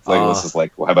then Legolas is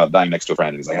like, well, how about dying next to a friend?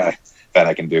 And he's like, that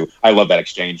I can do. I love that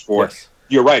exchange. Yes.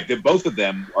 You're right. Both of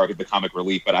them are the comic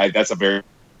relief, but that's a very,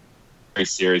 very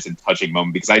serious and touching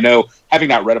moment, because I know, having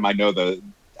not read them, I know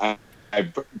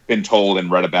I've been told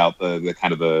and read about the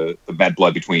kind of the bad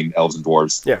blood between elves and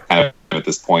dwarves kind of at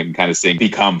this point, and kind of seeing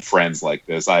become friends like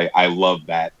this. I love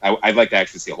that. I'd like to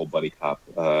actually see a whole buddy cop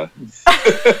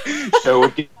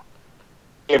show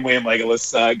Gimli and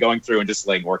Legolas going through and just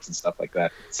slaying orcs and stuff like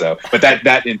that. So, but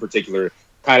that in particular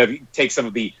kind of takes some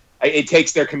of it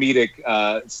takes their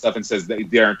comedic stuff and says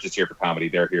they aren't just here for comedy.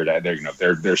 They're here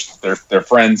they're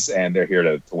friends, and they're here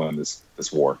to win this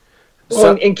war.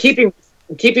 Well, in keeping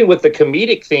with the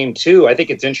comedic theme too, I think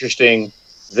it's interesting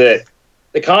that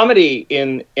the comedy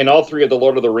in all three of the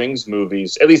Lord of the Rings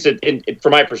movies, at least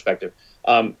from my perspective,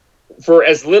 for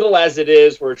as little as it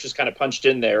is, where it's just kind of punched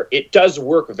in there, it does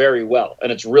work very well,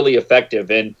 and it's really effective.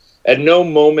 And at no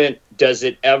moment does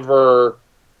it ever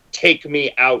take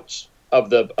me out of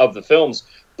the films.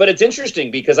 But it's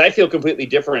interesting, because I feel completely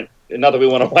different. Not that we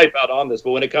want to wipe out on this,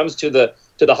 but when it comes to the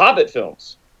Hobbit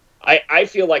films, I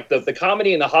feel like the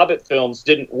comedy in the Hobbit films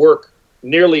didn't work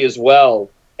nearly as well,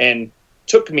 and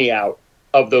took me out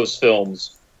of those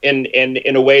films in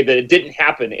a way that it didn't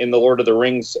happen in the Lord of the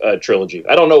Rings trilogy.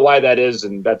 I don't know why that is,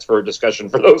 and that's for a discussion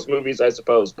for those movies, I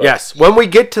suppose. But yes, when we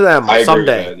get to them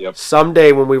someday,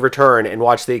 someday when we return and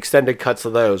watch the extended cuts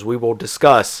of those, we will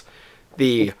discuss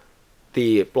the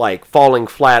like falling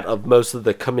flat of most of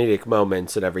the comedic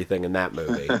moments and everything in that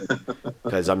movie,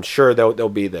 because I'm sure they'll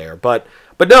be there. But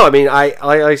no, I mean, like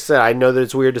I said, I know that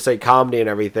it's weird to say comedy and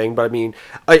everything, but I mean,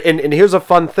 and here's a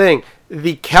fun thing: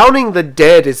 the Counting the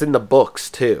Dead is in the books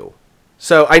too.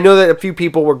 So I know that a few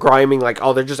people were griming like,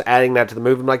 oh, they're just adding that to the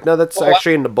movie. I'm like, no, that's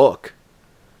actually in the book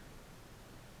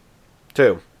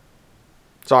too.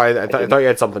 Sorry, I thought you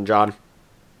had something, John.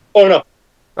 Oh no.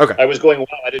 Okay. I was going, wow,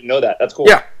 I didn't know that. That's cool.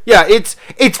 Yeah, it's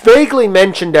vaguely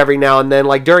mentioned every now and then,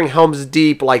 like during Helm's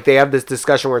Deep, like they have this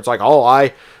discussion where it's like, oh,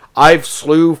 I've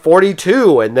slew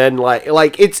 42, and then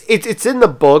like it's in the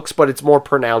books, but it's more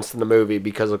pronounced in the movie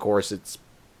because of course it's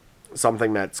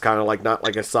something that's kind of like not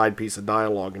like a side piece of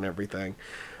dialogue and everything.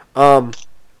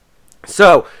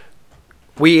 So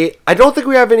I don't think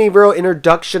we have any real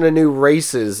introduction of new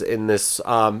races in this.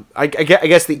 I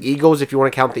guess the Eagles, if you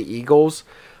want to count the Eagles.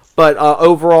 But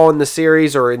overall in the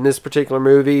series, or in this particular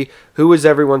movie, who is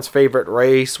everyone's favorite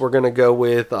race? We're going to go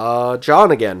with John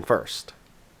again first.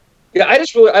 Yeah, I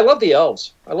love the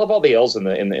elves. I love all the elves in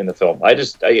the film.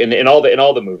 In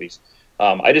all the movies.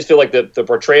 I just feel like the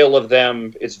portrayal of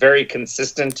them is very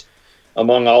consistent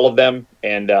among all of them,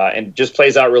 and just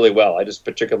plays out really well. I just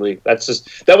particularly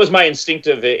that was my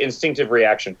instinctive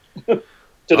reaction to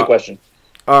the question.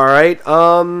 All right,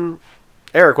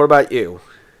 Eric, what about you?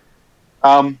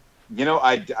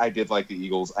 I did like the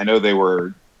Eagles. I know they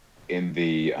were in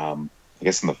the, I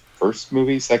guess in the first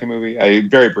movie, second movie,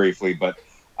 very briefly, but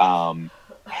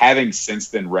having since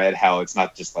then read how it's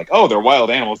not just like, oh, they're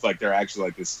wild animals, like they're actually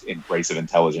like this race of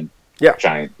intelligent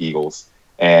giant eagles.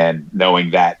 And knowing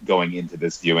that going into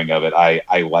this viewing of it,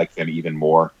 I like them even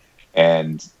more.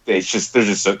 And they're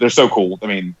so cool. I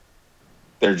mean,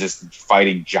 they're just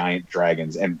fighting giant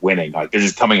dragons and winning. Like they're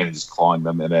just coming in and just clawing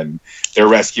them, and then their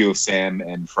rescue of Sam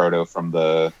and Frodo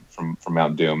from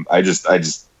Mount Doom. I just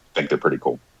think they're pretty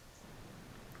cool.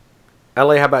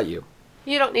 Ellie, how about you?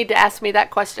 You don't need to ask me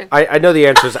that question. I know the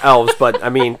answer is elves, but I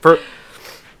mean, for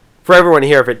everyone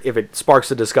here, if it sparks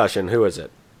a discussion, who is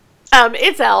it?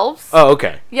 It's elves. Oh,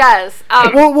 okay. Yes.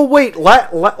 Well, wait.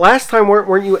 Last time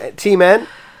weren't you Team N?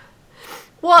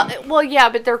 Well, yeah,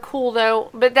 but they're cool though.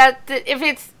 But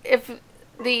if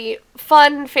the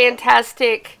fun,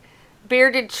 fantastic,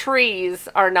 bearded trees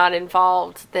are not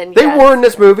involved, then they were in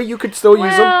this movie. You could still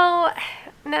use them. Well,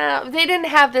 no, they didn't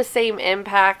have the same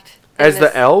impact as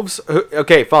the elves.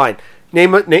 Okay, fine.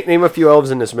 Name a few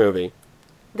elves in this movie.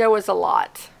 There was a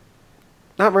lot.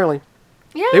 Not really.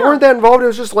 Yeah. They weren't that involved. It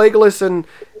was just Legolas and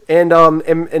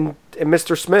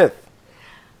Mr. Smith.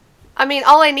 I mean,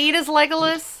 all I need is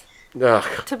Legolas.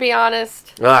 Ugh. To be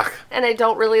honest. Ugh. And I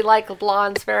don't really like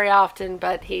blondes very often,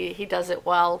 but he does it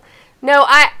well. No,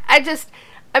 I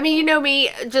mean, you know me,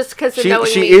 just because of knowing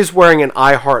me. She is wearing an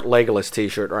I Heart Legolas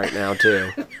t-shirt right now,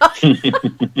 too.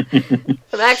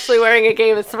 I'm actually wearing a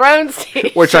Game of Thrones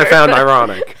t-shirt. Which I found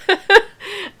ironic.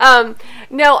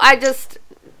 No,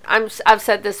 I've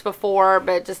said this before,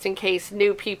 but just in case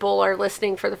new people are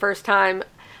listening for the first time,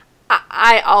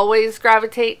 I always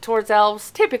gravitate towards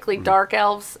elves, typically dark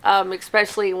elves,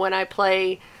 especially when I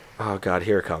play... Oh, God,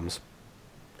 here it comes.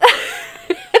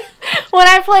 When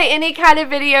I play any kind of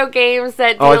video games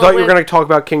that deal I thought you were going to talk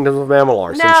about Kingdoms of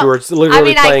Amalur, since you were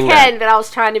literally playing that. I can, but I was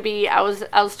trying to be... I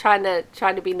was trying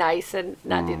to be nice and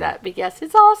not do that, but yes,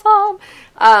 it's awesome.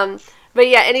 But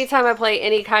yeah, anytime I play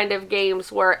any kind of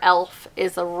games where elf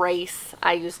is a race,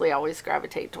 I usually always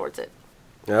gravitate towards it.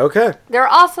 Okay. They're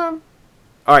awesome.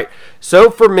 All right. So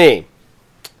for me,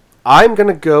 I'm going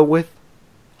to go with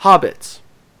hobbits.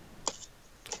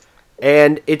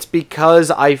 And it's because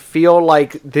I feel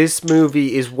like this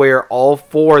movie is where all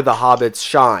four of the hobbits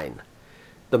shine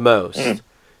the most.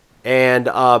 And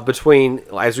between,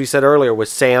 as we said earlier, with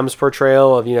Sam's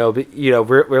portrayal of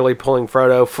really pulling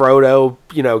Frodo,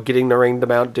 getting the ring to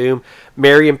Mount Doom,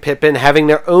 Merry and Pippin having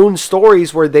their own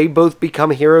stories where they both become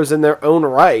heroes in their own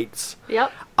rights.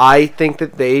 Yep. I think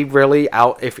that they really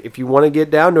if you want to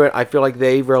get down to it, I feel like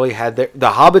they really had the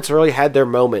hobbits really had their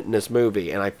moment in this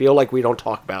movie, and I feel like we don't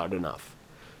talk about it enough.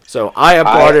 So I have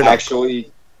brought it up.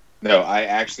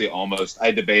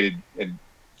 I debated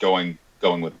going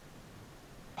with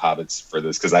hobbits for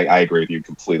this because I agree with you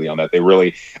completely on that.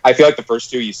 I feel like the first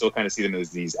two, you still kind of see them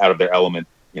as these out of their element.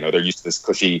 They're used to this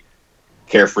cushy,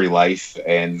 carefree life,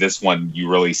 and this one you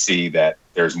really see that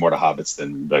there's more to hobbits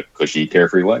than the cushy,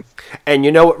 carefree life. And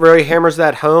you know what really hammers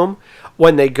that home?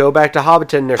 When they go back to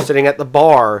Hobbiton, they're sitting at the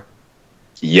bar.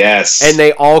 Yes. And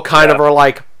they all kind of are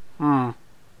like,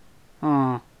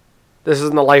 this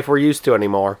isn't the life we're used to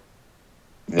anymore.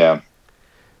 Yeah.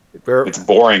 It's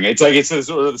boring. It's like it's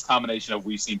sort of this combination of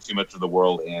we've seen too much of the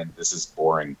world and this is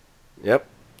boring. Yep.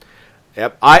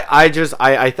 I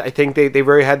think they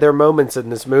really had their moments in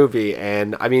this movie,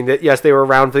 and I mean yes, they were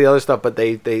around for the other stuff, but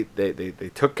they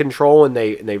took control and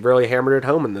they really hammered it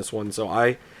home in this one. So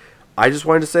I just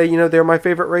wanted to say they're my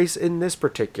favorite race in this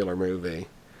particular movie.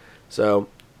 So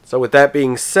with that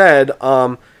being said,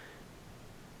 I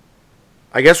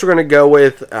guess we're gonna go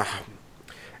with.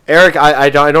 Eric, I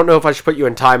don't know if I should put you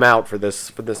in timeout for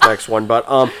this next one, but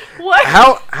what?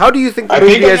 How do you think the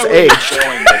movie has aged?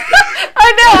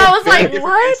 I know, I was like,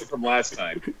 what? From last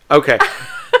time. Okay.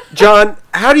 John,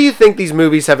 how do you think these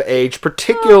movies have aged,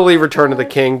 particularly Return of the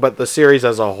King, but the series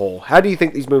as a whole? How do you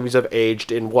think these movies have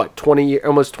aged in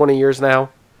almost 20 years now?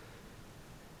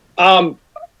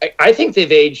 I think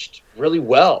they've aged really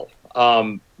well.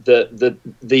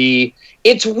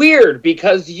 It's weird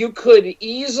because you could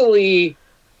easily,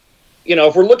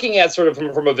 if we're looking at sort of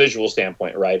from a visual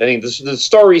standpoint, right? I think the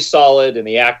story's solid and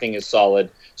the acting is solid.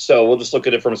 So we'll just look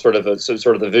at it from sort of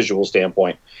the visual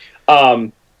standpoint.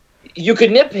 You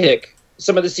could nitpick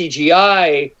some of the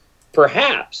CGI,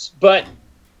 perhaps, but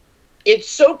it's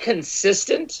so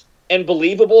consistent and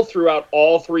believable throughout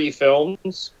all three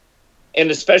films,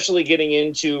 and especially getting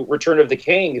into Return of the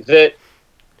King, that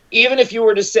even if you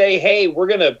were to say, "Hey, we're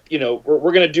gonna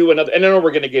do another," and I know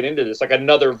we're gonna get into this, like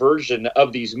another version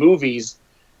of these movies.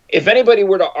 If anybody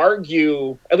were to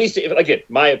argue, at least again,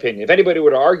 my opinion, if anybody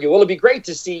were to argue, well, it'd be great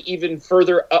to see even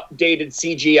further updated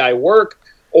CGI work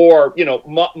or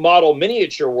model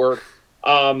miniature work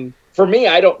from for me,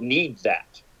 I don't need that.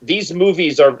 These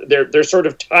movies they're sort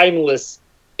of timeless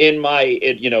in my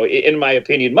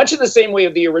opinion, much in the same way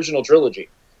of the original trilogy.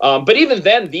 But even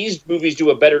then, these movies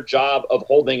do a better job of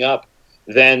holding up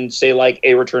than, say, like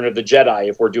A Return of the Jedi,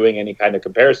 if we're doing any kind of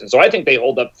comparison. So I think they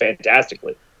hold up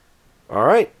fantastically. All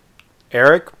right,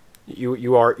 Eric,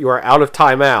 you are out of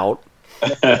timeout.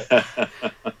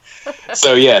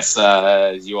 So yes,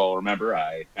 as you all remember,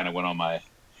 I kind of went on my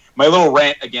little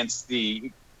rant against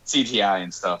the CGI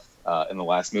and stuff in the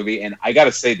last movie, and I got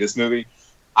to say, this movie,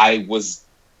 I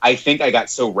think I got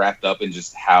so wrapped up in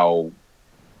just how,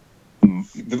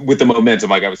 with the momentum,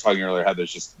 like I was talking earlier, how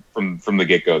there's just from the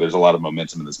get-go, there's a lot of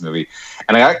momentum in this movie,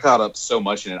 and I got caught up so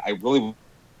much in it, I really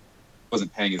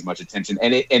wasn't paying as much attention,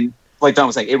 and like Tom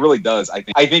was saying, it really does. I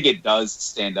think it does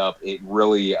stand up. It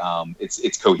really,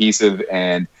 it's cohesive,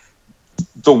 and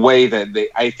the way that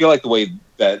I feel like the way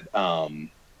that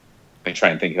I try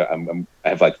and think. I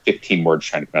have like 15 words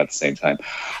trying to come out at the same time.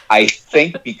 I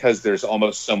think because there's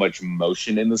almost so much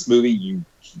motion in this movie, you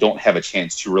don't have a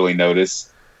chance to really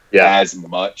notice as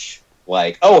much.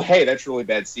 Like, oh, hey, that's really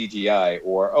bad CGI,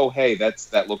 or oh, hey,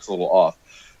 that looks a little off.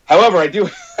 However, I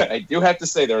do have to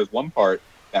say there was one part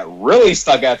that really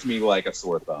stuck out to me like a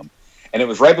sore thumb, and it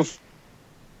was right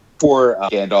before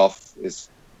Gandalf is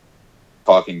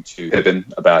talking to Pippin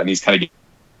about, and he's kind of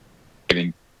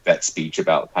giving that speech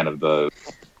about kind of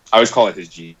I always call it his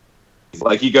G.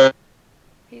 Like you go,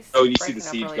 you see the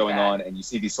siege going on, and you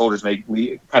see these soldiers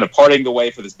kind of parting the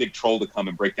way for this big troll to come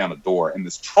and break down a door, and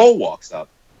this troll walks up,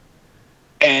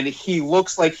 and he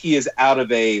looks like he is out of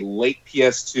a late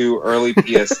PS2, early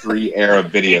PS3 era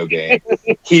video game.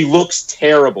 He looks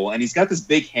terrible, and he's got this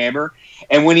big hammer,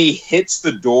 and when he hits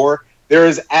the door, there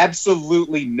is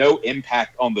absolutely no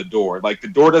impact on the door. Like, the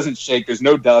door doesn't shake. There's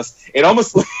no dust. It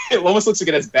almost looks like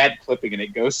it has bad clipping, and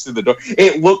it goes through the door.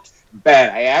 It looked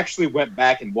bad. I actually went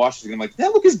back and watched it, and I'm like, did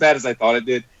that look as bad as I thought it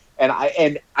did? And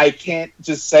I can't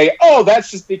just say, oh,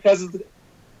 that's just because of the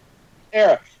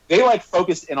era. They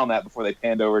focused in on that before they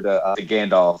panned over to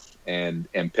Gandalf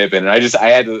and Pippin, and I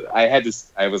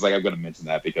was like, I'm going to mention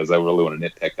that because I really want to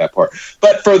nitpick that part.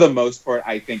 But for the most part,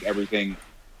 I think everything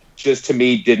just to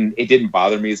me didn't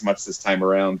bother me as much this time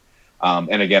around.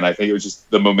 And again, I think it was just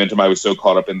the momentum. I was so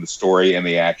caught up in the story and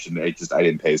the action, I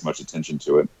didn't pay as much attention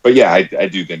to it. But yeah, I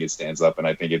do think it stands up, and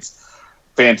I think it's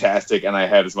fantastic. And I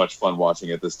had as much fun watching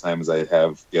it this time as I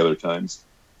have the other times.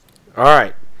 All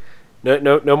right,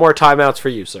 no more timeouts for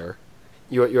you, sir.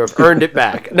 You have earned it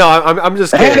back. No, I'm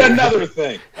just kidding. And another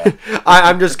thing.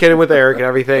 I'm just kidding with Eric and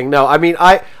everything. No, I mean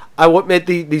I will admit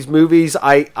these movies,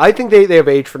 I think they have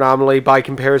aged phenomenally by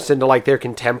comparison to their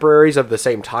contemporaries of the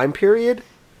same time period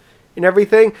and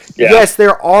everything. Yeah. Yes,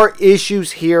 there are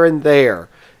issues here and there.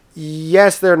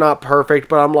 Yes, they're not perfect,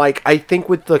 but I think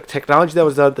with the technology that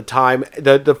was done at the time,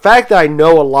 the fact that I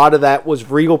know a lot of that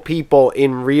was real people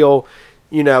in real,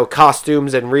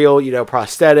 costumes and real,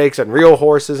 prosthetics and real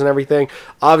horses and everything.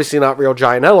 Obviously not real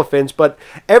giant elephants, but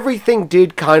everything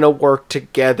did kind of work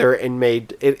together and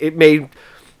made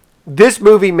this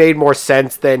movie made more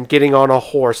sense than getting on a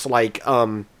horse like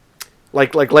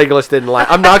Legolas didn't like.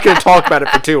 I'm not going to talk about it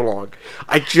for too long.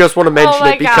 I just want to mention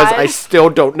it because I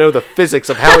still don't know the physics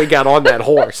of how he got on that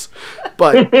horse.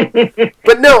 But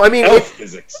no, I mean elf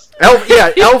physics. Elf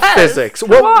physics.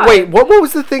 Wait, what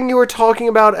was the thing you were talking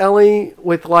about, Ellie?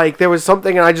 With there was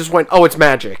something, and I just went, "Oh, it's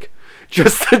magic,"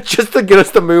 just to get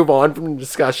us to move on from the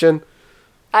discussion.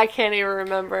 I can't even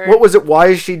remember. What was it? Why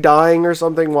is she dying or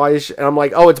something? Why is she... And I'm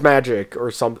like, oh, it's magic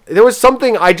or something. There was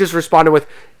something I just responded with,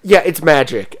 yeah, it's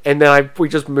magic. And then we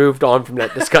just moved on from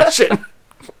that discussion.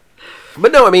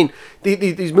 But no, I mean,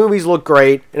 these movies look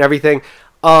great and everything.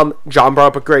 John brought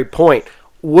up a great point.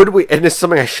 Would we, and this is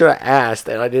something I should have asked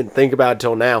and I didn't think about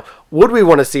until now, would we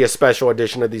want to see a special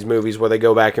edition of these movies where they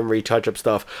go back and retouch up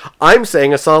stuff? I'm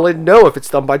saying a solid no if it's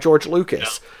done by George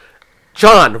Lucas. No.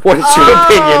 John, what is your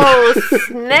opinion? Oh,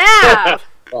 snap!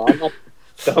 Well,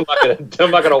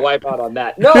 I'm not gonna wipe out on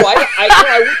that. No, I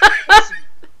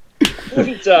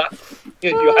wouldn't.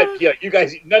 You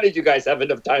guys, none of you guys have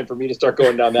enough time for me to start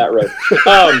going down that road.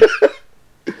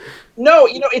 No,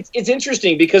 it's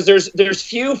interesting because there's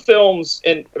few films,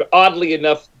 and oddly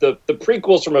enough, the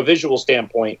prequels from a visual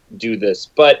standpoint do this.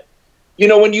 But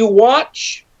when you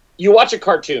watch a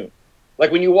cartoon. Like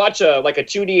when you watch a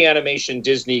 2D animation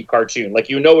Disney cartoon, what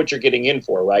you're getting in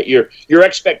for, right? Your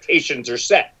expectations are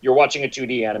set. You're watching a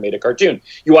 2D animated cartoon.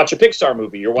 You watch a Pixar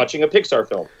movie, you're watching a Pixar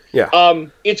film. Yeah.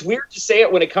 It's weird to say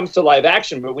it when it comes to live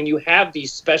action, but when you have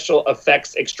these special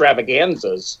effects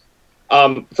extravaganzas,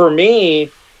 for me,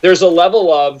 there's a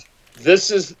level of this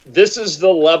is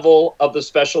the level of the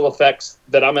special effects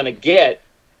that I'm going to get,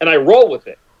 and I roll with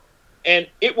it. And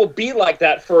it will be like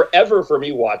that forever for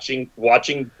me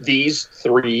watching these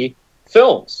three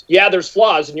films. Yeah, there's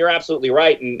flaws, and you're absolutely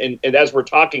right. And as we're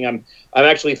talking, I'm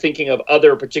actually thinking of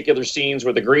other particular scenes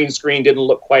where the green screen didn't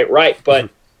look quite right. But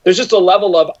there's just a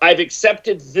level of, I've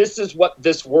accepted this is what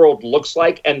this world looks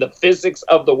like, and the physics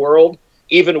of the world,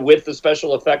 even with the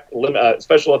special effect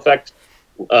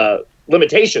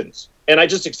limitations. And I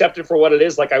just accept it for what it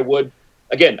is, like I would,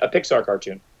 again, a Pixar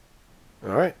cartoon.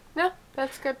 All right. No,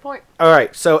 that's a good point. All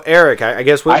right. So, Eric, I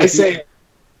guess I say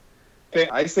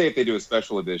if they do a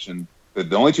special edition,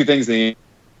 the only two things they need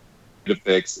to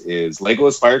fix is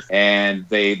Legolas fires and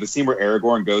the scene where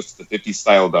Aragorn goes to the 50s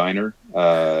style diner.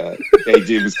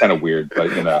 It was kind of weird, but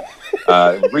redo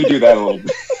that a little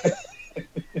bit.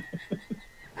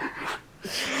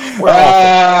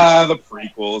 The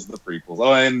prequels.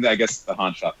 Oh, and I guess the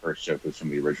Han shot first joke was from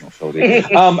the original trilogy.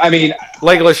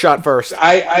 Legolas shot first.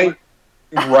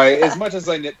 Right. As much as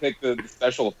I nitpick the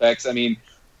special effects, I mean,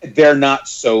 they're not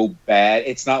so bad.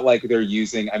 It's not like they're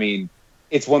using. I mean,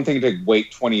 it's one thing to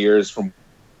wait 20 years from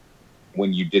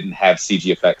when you didn't have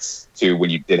CG effects to when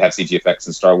you did have CG effects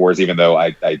in Star Wars. Even though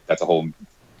I that's a whole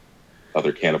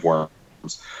other can of worms.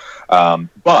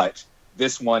 But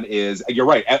this one is. You're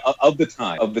right. Of the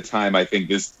time, I think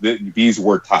these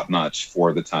were top notch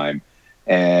for the time.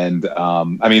 And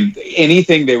I mean,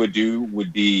 anything they would do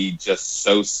would be just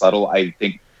so subtle. I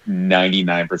think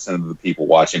 99% of the people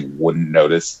watching wouldn't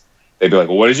notice. They'd be like,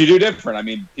 well, what did you do different? I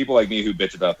mean, people like me who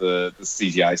bitch about the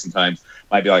CGI sometimes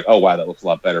might be like, oh, wow, that looks a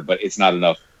lot better. But it's not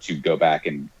enough to go back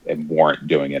and warrant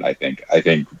doing it, I think. I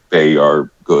think they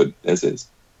are good as is.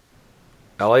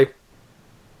 Ellie?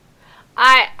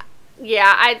 I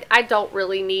don't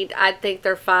really need... I think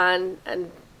they're fine,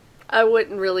 and I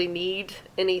wouldn't really need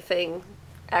anything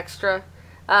extra.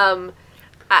 I'm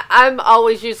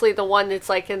always usually the one that's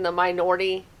like in the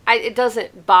minority. It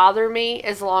doesn't bother me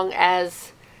as long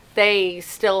as they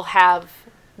still have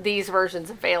these versions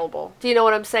available. Do you know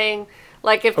what I'm saying?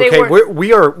 Like if they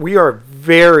we are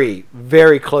very,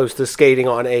 very close to skating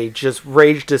on a just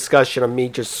rage discussion of me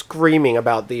just screaming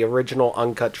about the original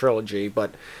uncut trilogy,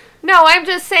 but no, I'm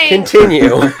just saying. Continue.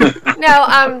 No,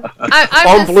 I'm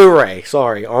on Blu-ray.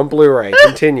 Sorry, on Blu-ray.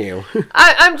 Continue.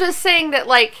 I'm just saying that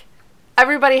like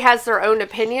everybody has their own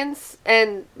opinions,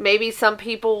 and maybe some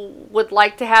people would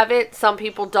like to have it, some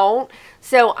people don't.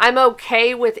 So I'm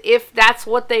okay with if that's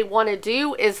what they want to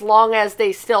do, as long as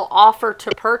they still offer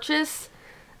to purchase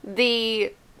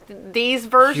these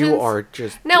versions. You are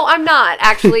just... No, I'm not.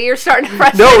 Actually, you're starting to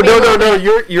frustrate me. No.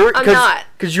 You're. I'm not.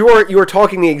 Because you are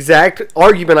talking the exact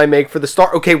argument I make for the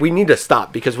Star... Okay, we need to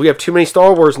stop because we have too many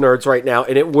Star Wars nerds right now,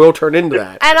 and it will turn into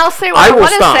that. And I'll say what I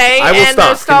want to say, and stop.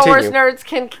 those Star Continue. Wars nerds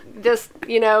can just,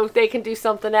 they can do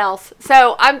something else.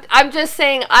 So I'm just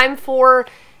saying I'm for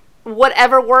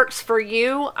whatever works for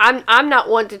you. I'm not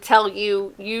one to tell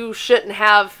you shouldn't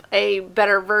have a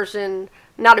better version.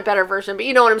 Not a better version, but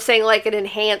you know what I'm saying, like an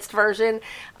enhanced version.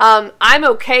 I'm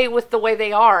okay with the way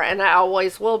they are, and I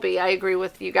always will be. I agree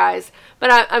with you guys.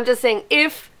 But I'm just saying,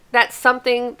 if that's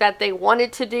something that they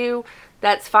wanted to do,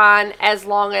 that's fine, as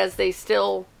long as they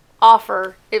still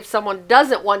offer, if someone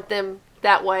doesn't want them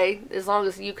that way, as long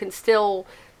as you can still...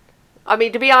 I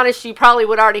mean, to be honest, you probably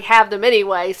would already have them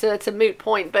anyway, so it's a moot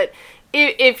point. But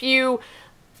if your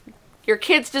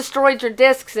kids destroyed your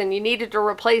discs and you needed to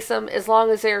replace them, as long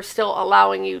as they're still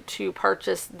allowing you to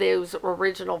purchase those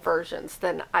original versions,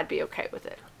 then I'd be okay with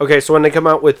it. Okay, so when they come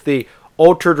out with the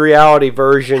altered reality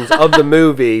versions of the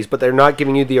movies, but they're not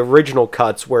giving you the original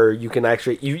cuts where you can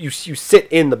actually you sit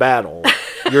in the battle.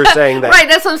 You're saying that... Right,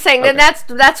 that's what I'm saying. Okay. Then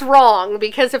that's wrong,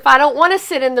 because if I don't want to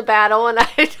sit in the battle and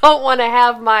I don't want to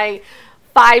have my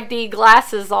 5D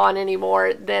glasses on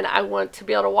anymore, then I want to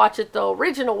be able to watch it the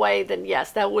original way, then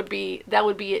yes, that would be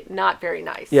not very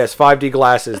nice. Yes, 5D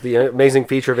glasses. The amazing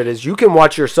feature of it is you can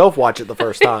watch yourself watch it the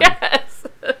first time. Yes.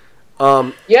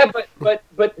 Yeah, but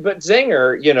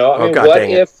Zinger,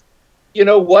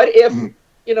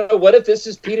 what if this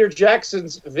is Peter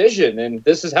Jackson's vision and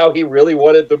this is how he really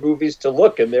wanted the movies to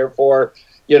look, and therefore,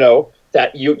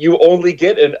 that you only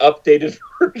get an updated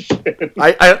version.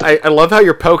 I love how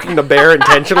you're poking the bear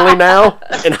intentionally now,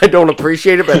 and I don't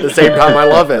appreciate it, but at the same time, I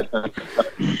love it.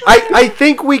 I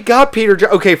think we got Peter...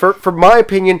 Okay, for my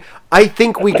opinion, I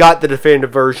think we got the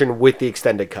definitive version with the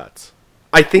extended cuts.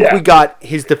 I think we got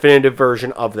his definitive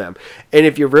version of them. And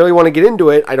if you really want to get into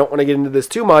it, I don't want to get into this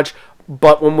too much,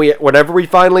 but whenever we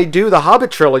finally do the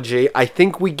Hobbit trilogy, I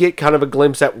think we get kind of a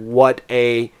glimpse at what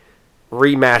a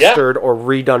remastered or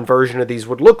redone version of these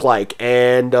would look like.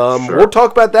 And we'll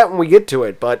talk about that when we get to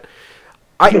it. But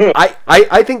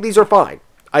I think these are fine.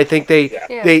 I think they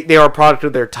Yeah. they are a product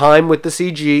of their time with the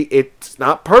CG. It's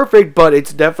not perfect, but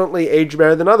it's definitely aged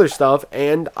better than other stuff.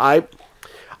 And I'd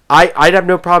have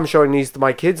no problem showing these to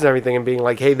my kids and everything and being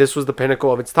like, hey, this was the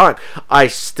pinnacle of its time. I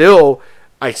still,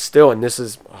 and this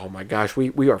is, oh my gosh,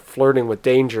 we are flirting with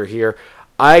danger here.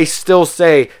 I still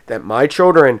say that my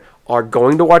children are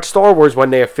going to watch Star Wars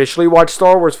when they officially watch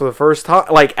Star Wars for the first time.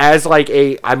 Like, as like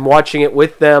I'm watching it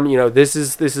with them, you know, this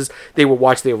is, they will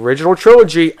watch the original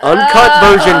trilogy, uncut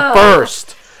version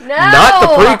first. No, Not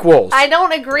the prequels. I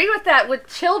don't agree with that with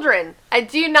children. I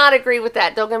do not agree with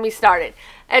that. Don't get me started.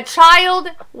 A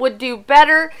child would do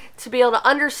better to be able to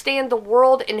understand the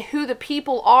world and who the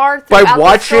people are By throughout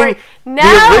watching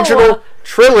the original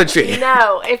trilogy.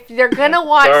 No, if they're gonna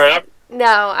watch, All right,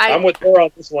 I'm with her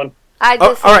on this one. I Oh,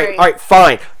 disagree. all right,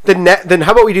 fine. Then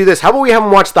how about we do this? How about we have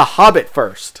them watch The Hobbit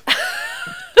first,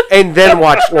 and then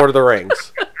watch Lord of the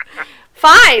Rings?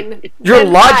 Fine. Your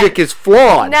Then logic fine. is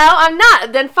flawed. No, I'm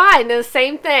not. Then fine. Then the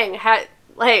same thing.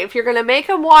 Hey, if you're gonna make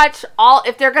them watch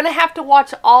if they're gonna have to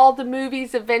watch all the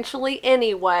movies eventually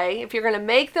anyway, if you're gonna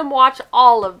make them watch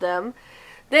all of them,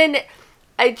 then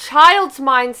a child's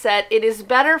mindset, it is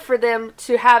better for them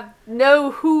to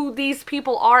know who these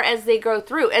people are as they go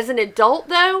through. As an adult,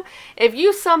 though, if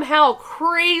you somehow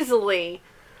crazily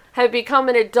have become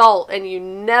an adult and you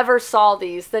never saw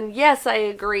these, then yes, I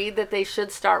agree that they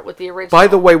should start with the original. By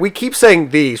the way, we keep saying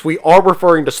these. We are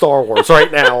referring to Star Wars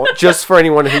right now, just for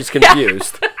anyone who's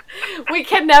confused. We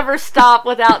can never stop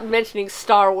without mentioning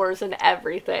Star Wars and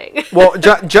everything. Well,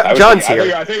 John's I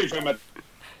here. think you're talking about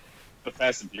the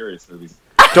Fast and Furious movies.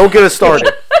 Don't get us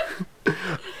started.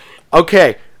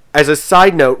 Okay, as a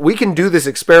side note, we can do this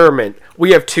experiment.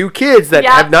 We have 2 kids that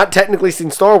Yeah. have not technically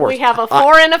seen Star Wars. We have a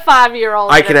 4 and a 5-year-old.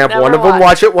 I can have one of them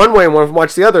watch it one way and one of them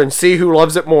watch the other and see who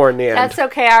loves it more in the end. That's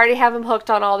okay. I already have them hooked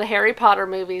on all the Harry Potter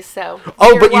movies, so. Oh,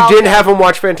 you're but you welcome. didn't have them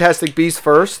watch Fantastic Beasts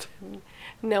first?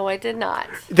 No, I did not.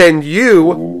 Then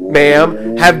you,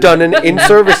 ma'am, have done an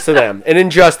inservice to them, an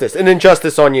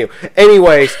injustice on you.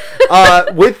 Anyways,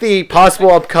 with the possible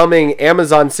upcoming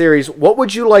Amazon series, what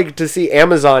would you like to see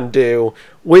Amazon do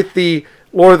with the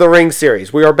Lord of the Rings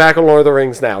series? We are back on Lord of the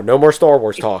Rings now. No more Star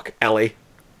Wars talk, Ellie.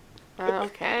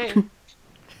 Okay. Am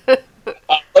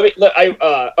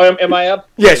I up?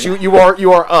 Yes, you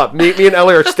are up. Me and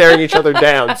Ellie are staring each other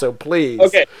down, so please.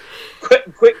 Okay.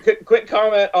 Quick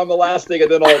comment on the last thing,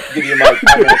 and then I'll give you my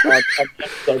comment on the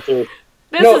episode too.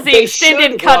 This No, is the they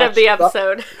extended should cut of the watch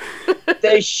episode.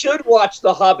 They should watch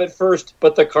The Hobbit first,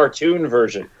 but the cartoon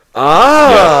version.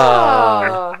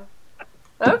 Ah.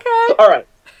 Oh. Okay. All right.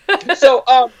 So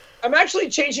I'm actually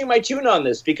changing my tune on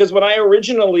this because when I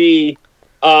originally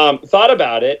thought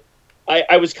about it,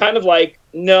 I was kind of like,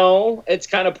 no, it's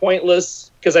kind of pointless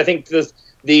because I think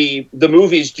the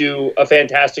movies do a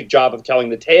fantastic job of telling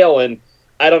the tale, and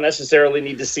I don't necessarily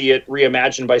need to see it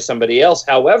reimagined by somebody else.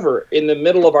 However, in the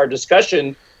middle of our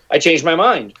discussion, I changed my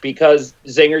mind because,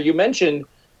 Zinger, you mentioned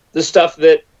the stuff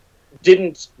that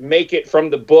didn't make it from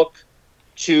the book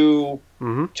to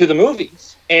the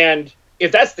movies. And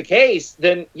if that's the case,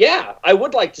 then yeah, I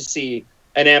would like to see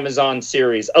an Amazon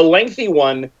series, a lengthy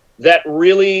one that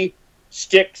really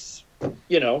sticks,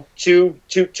 to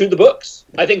the books.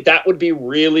 I think that would be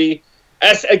really,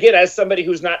 as somebody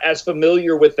who's not as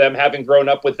familiar with them, having grown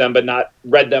up with them but not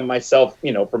read them myself,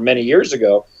 from many years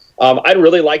ago. I'd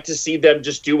really like to see them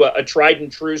just do a tried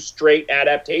and true straight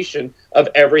adaptation of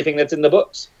everything that's in the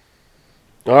books.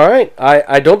 All right.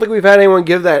 I don't think we've had anyone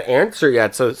give that answer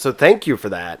yet, so thank you for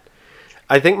that.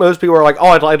 I think most people are like, oh,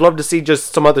 I'd love to see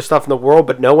just some other stuff in the world,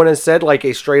 but no one has said like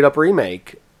a straight up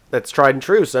remake that's tried and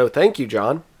true. So thank you,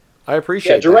 John. I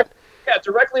appreciate that. Yeah,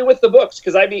 directly with the books,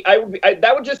 because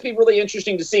that would just be really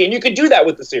interesting to see, and you could do that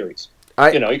with the series.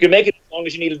 You could make it as long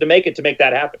as you needed to make it to make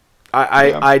that happen.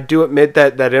 I do admit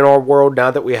that in our world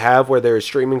now that we have where there's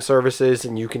streaming services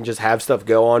and you can just have stuff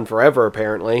go on forever,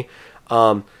 apparently.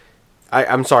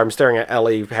 I'm sorry, I'm staring at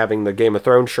Ellie having the Game of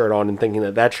Thrones shirt on and thinking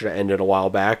that should have ended a while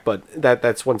back, but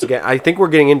that's once again, I think we're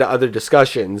getting into other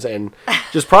discussions and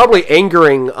just probably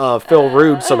angering Phil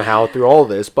Rude somehow through all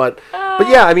this, but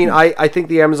yeah, I mean, I think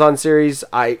the Amazon series,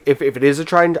 if it is a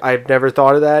trend, I've never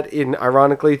thought of that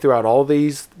ironically throughout all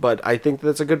these, but I think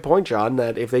that's a good point, John,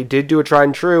 that if they did do a tried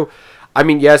and true, I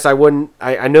mean, yes, I wouldn't,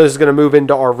 I know this is going to move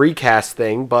into our recast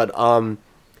thing, but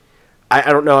I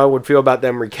don't know how I would feel about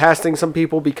them recasting some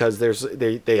people because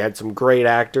they had some great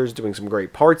actors doing some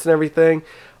great parts and everything,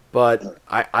 but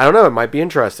I don't know, it might be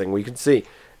interesting. We can see.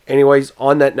 Anyways,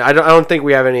 on that, I don't think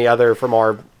we have any other from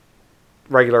our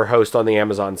regular host on the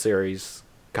Amazon series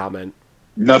comment.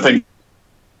 Nothing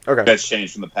Okay. that's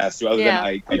changed from the past two. Other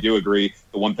than I do agree.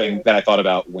 The one thing that I thought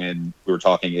about when we were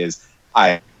talking is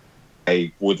I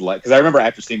would like, because I remember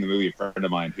after seeing the movie, a friend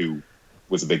of mine who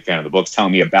was a big fan of the books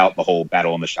telling me about the whole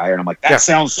battle in the Shire, and I'm like, that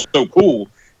sounds so cool.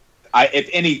 If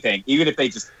anything, even if they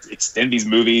just extend these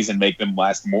movies and make them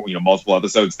last more, multiple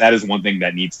episodes, that is one thing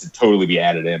that needs to totally be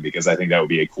added in, because I think that would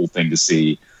be a cool thing to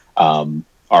see our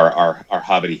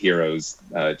Hobbity heroes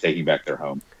taking back their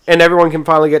home. And everyone can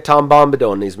finally get Tom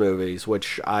Bombadil in these movies,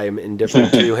 which I am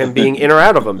indifferent to him being in or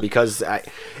out of them, because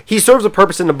he serves a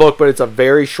purpose in the book, but it's a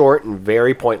very short and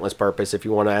very pointless purpose, if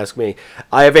you want to ask me.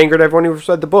 I have angered everyone who's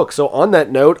read the book. So on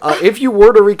that note, if you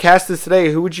were to recast this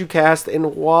today, who would you cast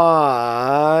and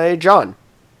why? John?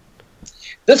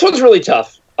 This one's really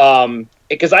tough,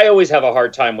 because I always have a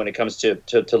hard time when it comes to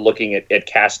looking at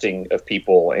casting of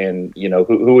people, and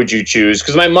who would you choose?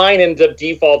 Because my mind ends up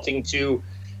defaulting to,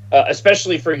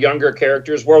 especially for younger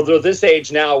characters, well, they're this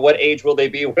age now, what age will they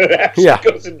be when it actually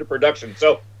goes into production?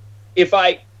 So if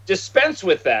I dispense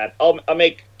with that, I'll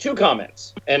make two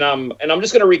comments, and I'm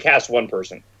just going to recast one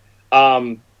person.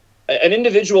 An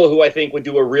individual who I think would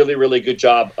do a really, really good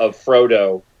job of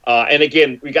Frodo, and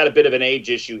again, we got a bit of an age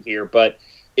issue here, but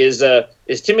is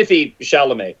Timothée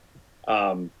Chalamet.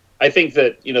 I think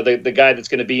that, the guy that's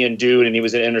going to be in Dune, and he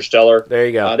was in Interstellar. There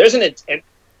you go. There's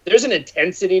an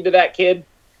intensity to that kid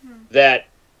that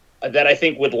I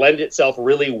think would lend itself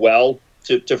really well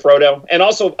to Frodo, and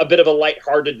also a bit of a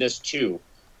lightheartedness too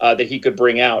that he could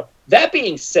bring out. That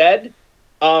being said,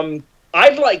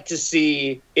 I'd like to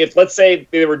see, if let's say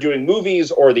they were doing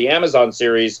movies or the Amazon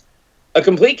series, a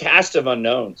complete cast of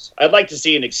unknowns. I'd like to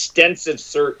see an extensive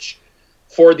search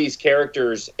for these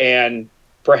characters, and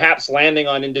perhaps landing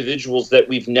on individuals that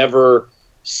we've never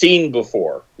seen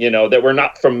before, that we're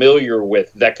not familiar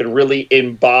with, that could really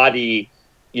embody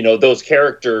those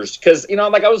characters. Because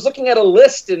I was looking at a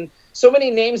list, and so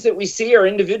many names that we see are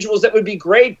individuals that would be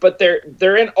great, but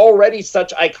they're in already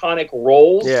such iconic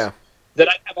roles that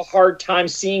I have a hard time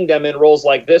seeing them in roles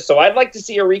like this. So I'd like to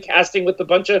see a recasting with a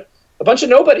bunch of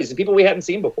nobodies and people we hadn't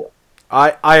seen before.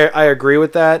 I agree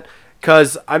with that,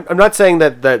 because I'm not saying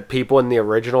that people in the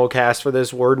original cast for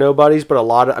this were nobodies, but a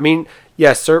lot of,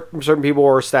 yes, certain people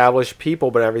were established people,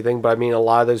 but everything, but a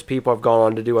lot of those people have gone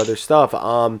on to do other stuff.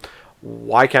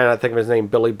 Why can't I think of his name?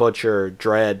 Billy Butcher,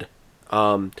 Dredd,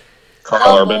 Carl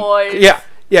Urban.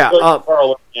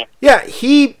 Carl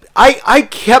Urban. I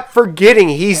kept forgetting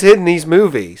he's in these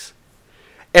movies,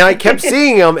 and I kept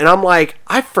seeing him, and I'm like,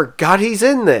 I forgot he's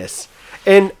in this.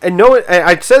 And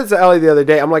I said this to Ellie the other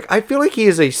day. I'm like, I feel like he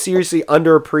is a seriously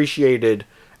underappreciated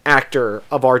actor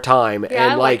of our time. Yeah,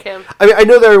 and I like him. I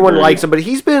know that everyone likes him, but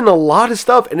he's been in a lot of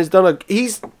stuff and he's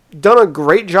done a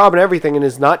great job in everything, and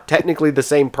is not technically the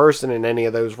same person in any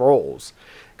of those roles.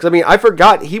 Because I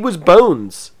forgot he was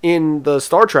Bones in the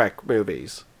Star Trek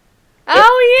movies.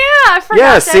 Oh yeah, I forgot.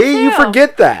 Yeah, that see, too. you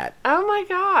forget that. Oh my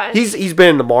gosh. He's been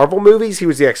in the Marvel movies. He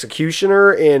was the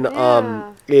Executioner in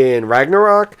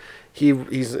Ragnarok.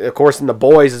 He's of course in The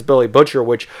Boys as Billy Butcher,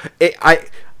 which I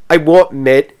will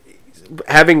admit,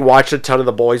 having watched a ton of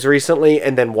The Boys recently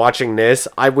and then watching this,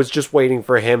 I was just waiting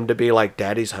for him to be like,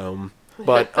 Daddy's home.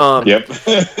 But yep.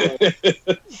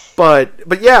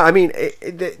 but yeah,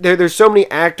 there's so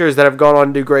many actors that have gone on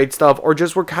to do great stuff, or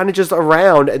just were kind of just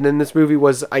around, and then this movie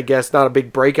was, I guess, not a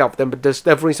big breakout for them, but there's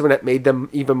definitely something that made them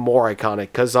even more iconic.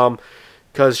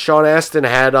 Because Sean Astin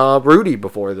had Rudy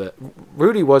before that.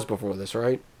 Rudy was before this,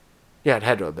 right? Yeah, it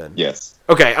had to have been. Yes.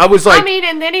 Okay, I was like...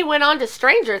 and then he went on to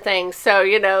Stranger Things, so,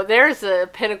 there's the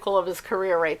pinnacle of his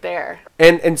career right there.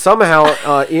 And somehow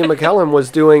Ian McKellen was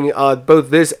doing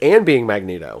both this and being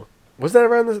Magneto. Was that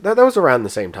around that was around the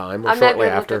same time, or shortly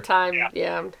after? At the time,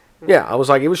 yeah. Yeah, I was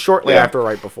like, it was shortly after, or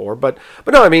right before. But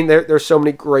no, there's so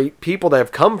many great people that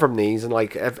have come from these,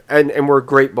 and were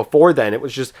great before then. It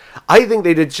was just, I think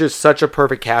they did just such a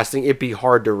perfect casting. It'd be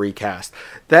hard to recast.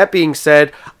 That being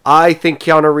said, I think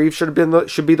Keanu Reeves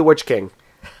should be the Witch King.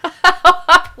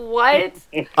 What?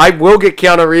 I will get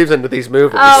Keanu Reeves into these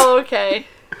movies. Oh, okay.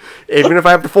 Even if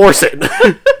I have to force it.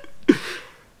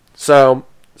 So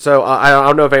I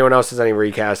don't know if anyone else has any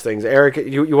recastings. Eric,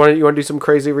 you want to do some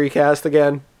crazy recast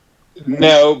again?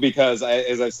 No, because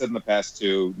as I've said in the past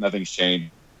too, nothing's changed.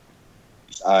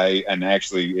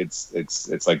 Actually,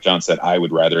 it's like John said. I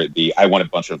would rather it be. I want a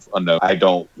bunch of unknown. I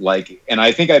don't like, and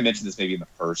I think I mentioned this maybe in the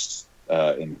first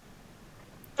in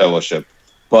Fellowship,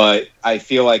 but I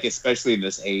feel like, especially in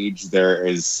this age, there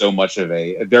are so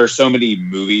many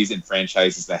movies and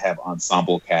franchises that have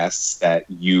ensemble casts that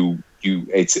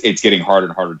it's getting harder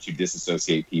and harder to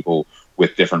disassociate people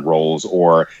with different roles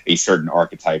or a certain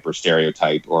archetype or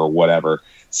stereotype or whatever.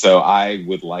 So I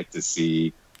would like to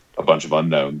see a bunch of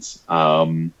unknowns.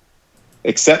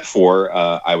 Except for,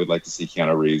 I would like to see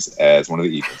Keanu Reeves as one of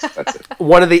the Eagles. That's it.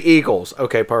 One of the Eagles.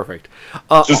 Okay, perfect.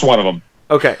 Just one of them.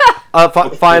 Okay.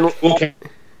 Finally.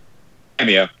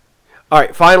 Cameo. All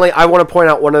right, finally, I want to point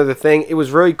out one other thing. It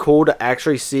was really cool to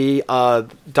actually see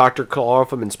Dr. Claw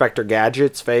from Inspector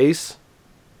Gadget's face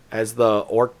as the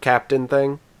orc captain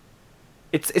thing.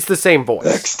 It's the same voice.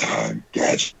 Next time,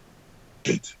 Gadget.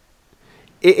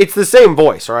 It's the same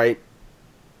voice, right?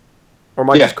 Or am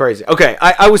I just crazy? Okay,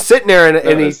 I was sitting there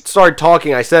and he started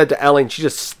talking. I said it to Ellie, and she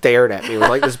just stared at me with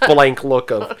like this blank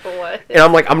look of... What? And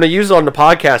I'm like, I'm going to use it on the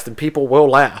podcast, and people will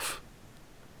laugh.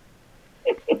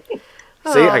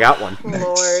 See, I got one.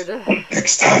 Lord.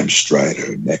 Next time,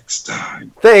 Strider. Next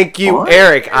time. Thank you,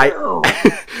 Eric.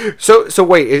 So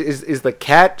wait, is the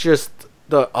cat just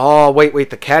the? Oh wait,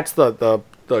 the cat's the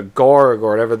Gorg or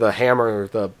whatever the hammer,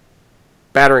 the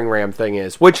battering ram thing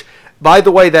is. Which, by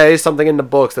the way, that is something in the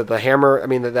books that the hammer. I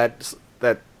mean that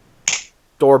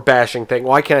door bashing thing.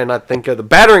 Why can't I not think of the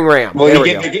battering ram? Well,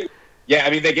 yeah, I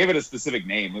mean, they gave it a specific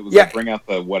name. It was like, bring out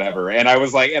the whatever. And I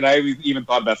was like, and I even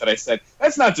thought about that. I said,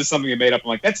 that's not just something they made up. I'm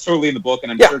like, that's totally in the book.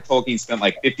 And I'm sure Tolkien spent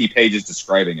like 50 pages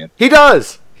describing it. He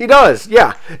does.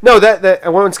 Yeah. No, that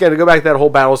once again, to go back to that whole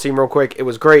battle scene real quick, it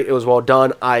was great. It was well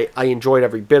done. I enjoyed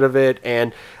every bit of it.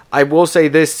 And I will say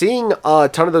this, seeing a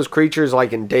ton of those creatures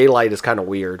like in daylight is kind of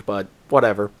weird, but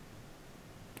whatever.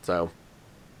 So,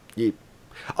 yeah.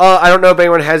 I don't know if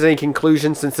anyone has any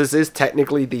conclusions, since this is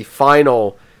technically the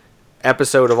final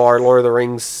episode of our Lord of the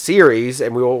Rings series,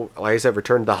 and we will, like I said,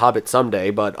 return to The Hobbit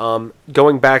someday. But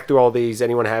going back through all these,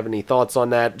 anyone have any thoughts on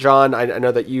that? John, I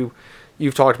know that you've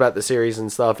talked about the series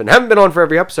and stuff, and haven't been on for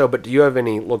every episode, but do you have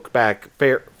any look back,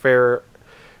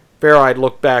 fair-eyed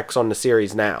look backs on the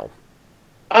series now?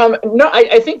 No,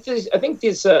 I think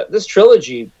this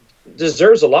trilogy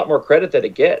deserves a lot more credit than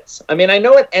it gets. I mean, I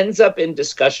know it ends up in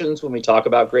discussions when we talk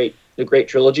about the great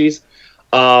trilogies,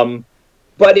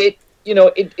 but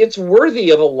it's worthy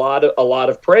of a lot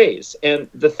of praise. And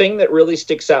the thing that really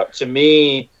sticks out to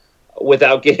me,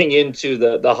 without getting into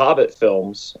the Hobbit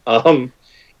films,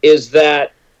 is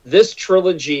that this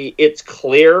trilogy, it's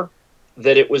clear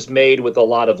that it was made with a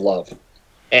lot of love,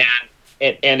 and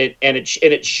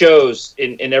it shows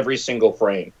in every single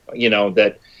frame.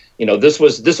 This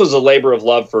was a labor of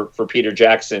love for Peter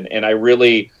Jackson, and I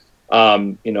really.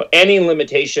 Any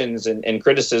limitations and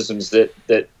criticisms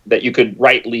that you could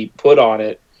rightly put on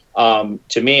it,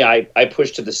 to me, I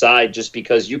push to the side, just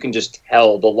because you can just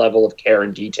tell the level of care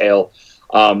and detail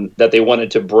that they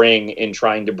wanted to bring in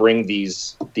trying to bring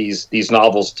these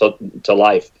novels to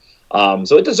life.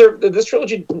 So this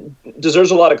trilogy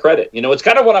deserves a lot of credit. It's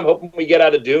kind of what I'm hoping we get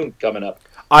out of Dune coming up.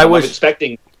 I'm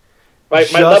expecting. My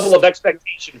level of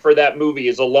expectation for that movie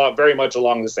is very much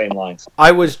along the same lines.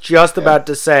 I was just about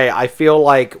to say, I feel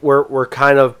like we're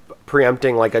kind of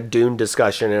preempting like a Dune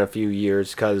discussion in a few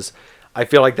years, because I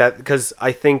feel like that, because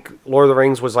I think Lord of the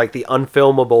Rings was like the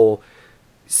unfilmable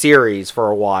series for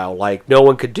a while. Like, no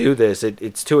one could do this.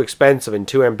 It's too expensive and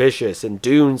too ambitious, and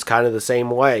Dune's kind of the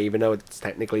same way, even though it's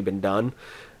technically been done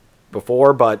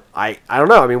before. But I don't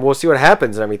know. I mean, we'll see what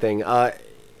happens and everything.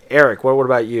 Eric, what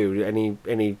about you?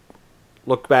 Any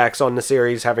look backs on the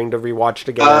series, having to rewatch it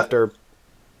again after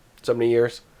so many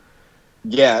years?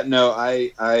 Yeah, no,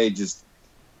 I just,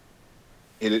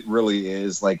 it really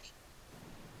is like,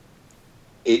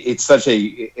 it's such when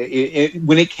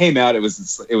it came out, it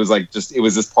was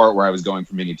this part where I was going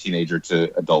from being a teenager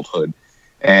to adulthood,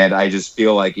 and I just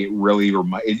feel like it really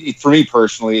for me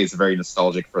personally, it's very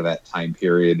nostalgic for that time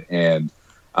period, and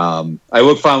I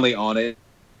look fondly on it.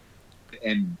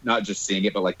 And not just seeing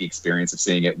it, but like the experience of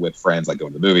seeing it with friends, like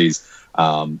going to the movies.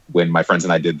 When my friends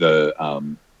and I did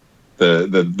the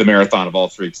marathon of all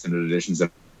 3 extended editions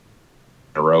in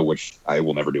a row, which I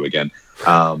will never do again.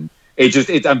 I'm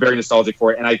very nostalgic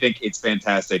for it, and I think it's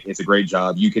fantastic. It's a great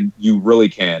job. You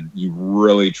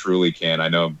really truly can. I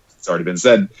know it's already been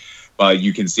said, but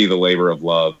you can see the labor of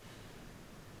love.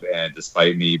 And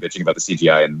despite me bitching about the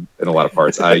CGI in a lot of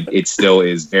parts, it still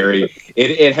is very.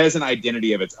 It has an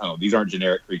identity of its own. These aren't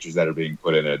generic creatures that are being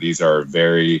put in it. These are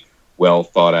very well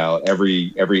thought out.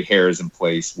 Every hair is in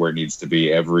place where it needs to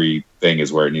be. Everything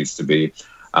is where it needs to be.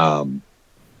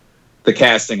 The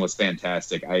casting was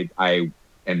fantastic.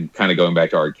 And kind of going back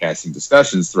to our casting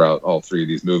discussions throughout all 3 of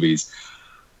these movies,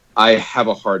 I have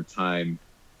a hard time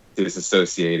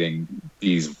disassociating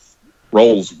these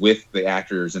roles with the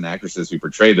actors and actresses who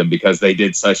portrayed them, because they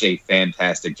did such a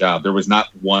fantastic job. There was not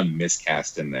one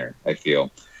miscast in there, I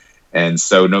feel. And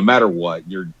so no matter what,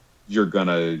 you're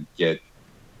gonna get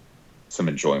some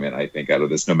enjoyment, I think, out of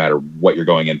this, no matter what you're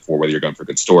going in for, whether you're going for a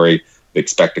good story, big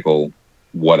spectacle,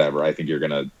 whatever. I think you're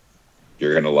gonna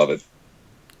love it.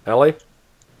 Ellie?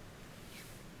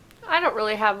 I don't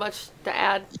really have much to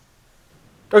add.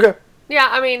 Okay. Yeah,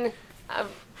 I mean, I'm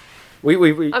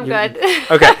good.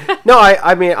 Okay. No,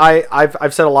 I mean,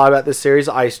 I've said a lot about this series.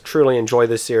 I truly enjoy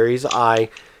this series. I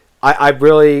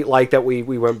really like that we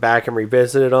went back and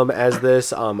revisited them as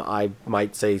this. I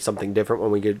might say something different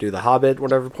when we get to do The Hobbit,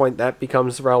 whatever point that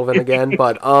becomes relevant again.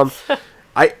 But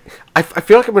I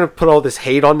feel like I'm going to put all this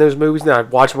hate on those movies, and I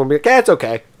watch them and be like, it's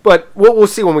okay. But we'll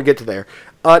see when we get to there.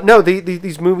 No,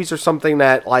 these movies are something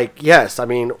that, like, yes, I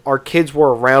mean, our kids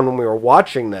were around when we were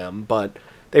watching them, but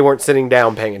they weren't sitting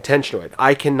down paying attention to it.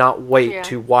 I cannot wait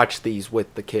to watch these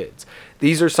with the kids.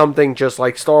 These are something just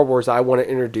like Star Wars I want to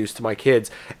introduce to my kids.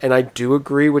 And I do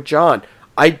agree with John.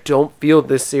 I don't feel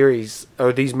this series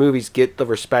or these movies get the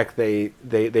respect they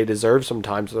deserve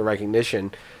sometimes, the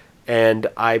recognition. And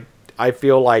I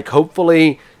feel like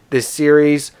hopefully this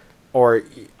series, or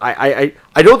I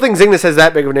don't think Zingness has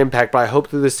that big of an impact, but I hope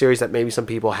through this series that maybe some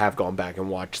people have gone back and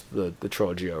watched the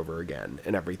trilogy over again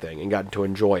and everything and gotten to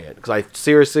enjoy it. Because I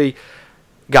seriously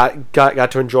got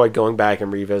to enjoy going back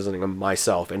and revisiting them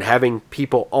myself and having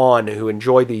people on who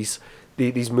enjoy these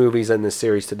movies and this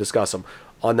series to discuss them.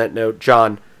 On that note,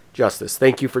 John Justice,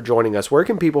 thank you for joining us. Where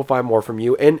can people find more from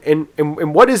you? And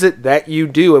what is it that you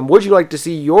do? And would you like to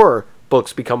see your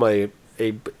books become a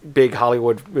big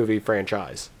Hollywood movie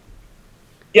franchise?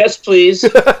 Yes, please.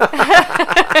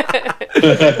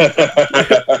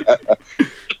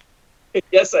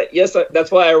 Yes.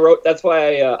 That's why I wrote. That's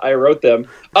why I wrote them.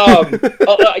 Let me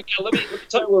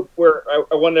tell you where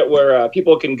I wanted where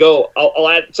people can go. I'll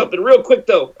add something real quick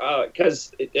though,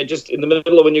 because it just in the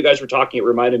middle of when you guys were talking, it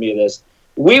reminded me of this.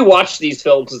 We watch these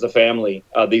films as a family.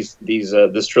 This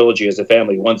trilogy as a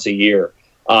family once a year,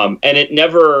 and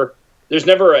there's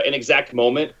never an exact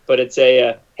moment, but it's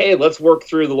hey, let's work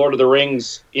through the Lord of the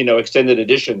Rings, extended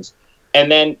editions. And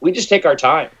then we just take our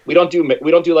time. We don't do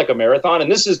like a marathon.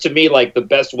 And this is to me like the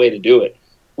best way to do it.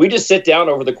 We just sit down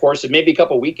over the course of maybe a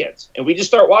couple weekends and we just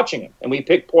start watching them and we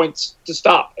pick points to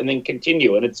stop and then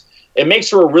continue. And it makes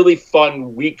for a really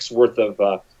fun week's worth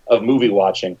of movie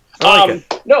watching.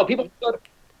 No, people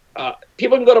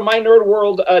can go to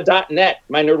mynerdworld.net,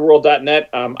 mynerdworld.net.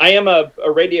 I am a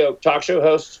radio talk show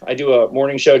host. I do a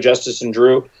morning show, Justice and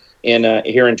Drew,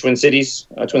 here in Twin Cities.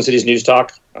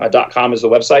 TwinCitiesNewsTalk.com is the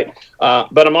website.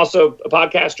 But I'm also a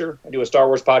podcaster. I do a Star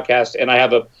Wars podcast, and I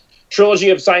have a trilogy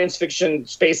of science fiction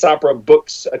space opera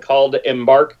books called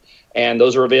Embark, and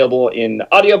those are available in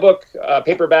audiobook,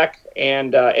 paperback,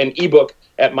 and an ebook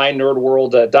at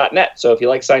mynerdworld.net. So if you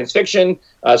like science fiction,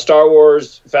 Star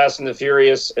Wars, Fast and the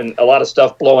Furious, and a lot of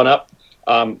stuff blowing up,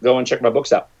 go and check my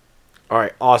books out. All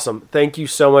right, awesome. Thank you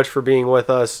so much for being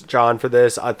with us, John, for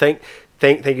this. Thank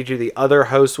you to the other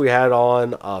hosts we had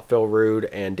on, Phil Rude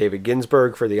and David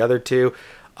Ginsburg for the other two.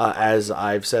 As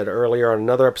I've said earlier on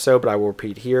another episode, but I will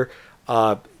repeat here,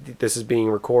 this is being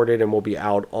recorded and will be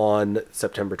out on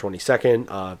September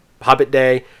 22nd, Hobbit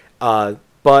Day.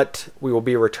 But we will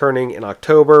be returning in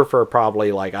October for probably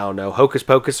Hocus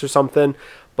Pocus or something.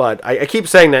 But I keep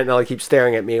saying that and Ellie keeps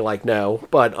staring at me like no.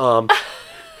 But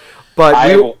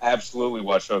I will absolutely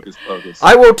watch Hocus Pocus.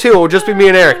 I will too. It will just be me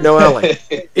and Eric, no Ellie.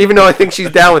 Even though I think she's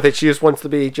down with it, she just wants to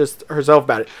be just herself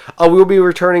about it. We will be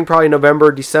returning probably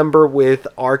November, December with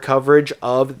our coverage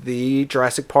of the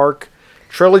Jurassic Park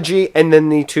trilogy and then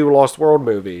the 2 Lost World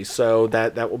movies. So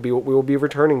that will be what we will be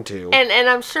returning to. And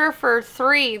I'm sure for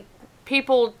 3,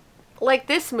 people like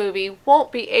this movie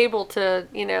won't be able to,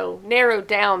 narrow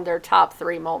down their top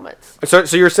 3 moments. So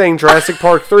you're saying Jurassic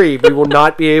Park 3, we will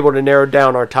not be able to narrow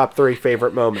down our top 3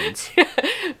 favorite moments.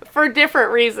 For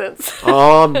different reasons.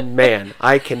 Oh, man.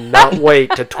 I cannot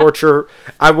wait to torture.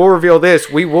 I will reveal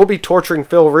this. We will be torturing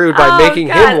Phil Rude by making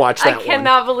him watch that one. I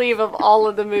cannot believe of all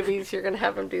of the movies you're going to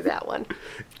have him do that one.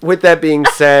 With that being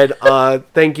said,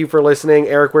 thank you for listening.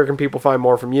 Eric, where can people find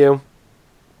more from you?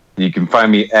 You can find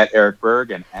me at Eric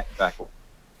Berg and at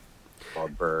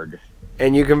Berg.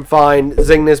 And you can find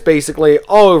Zingness basically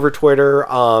all over Twitter.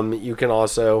 You can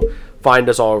also find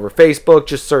us all over Facebook.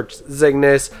 Just search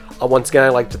Zingness. Once again,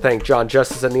 I'd like to thank John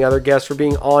Justice and the other guests for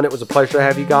being on. It was a pleasure to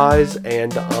have you guys.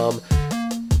 And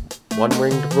one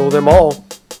ring to rule them all.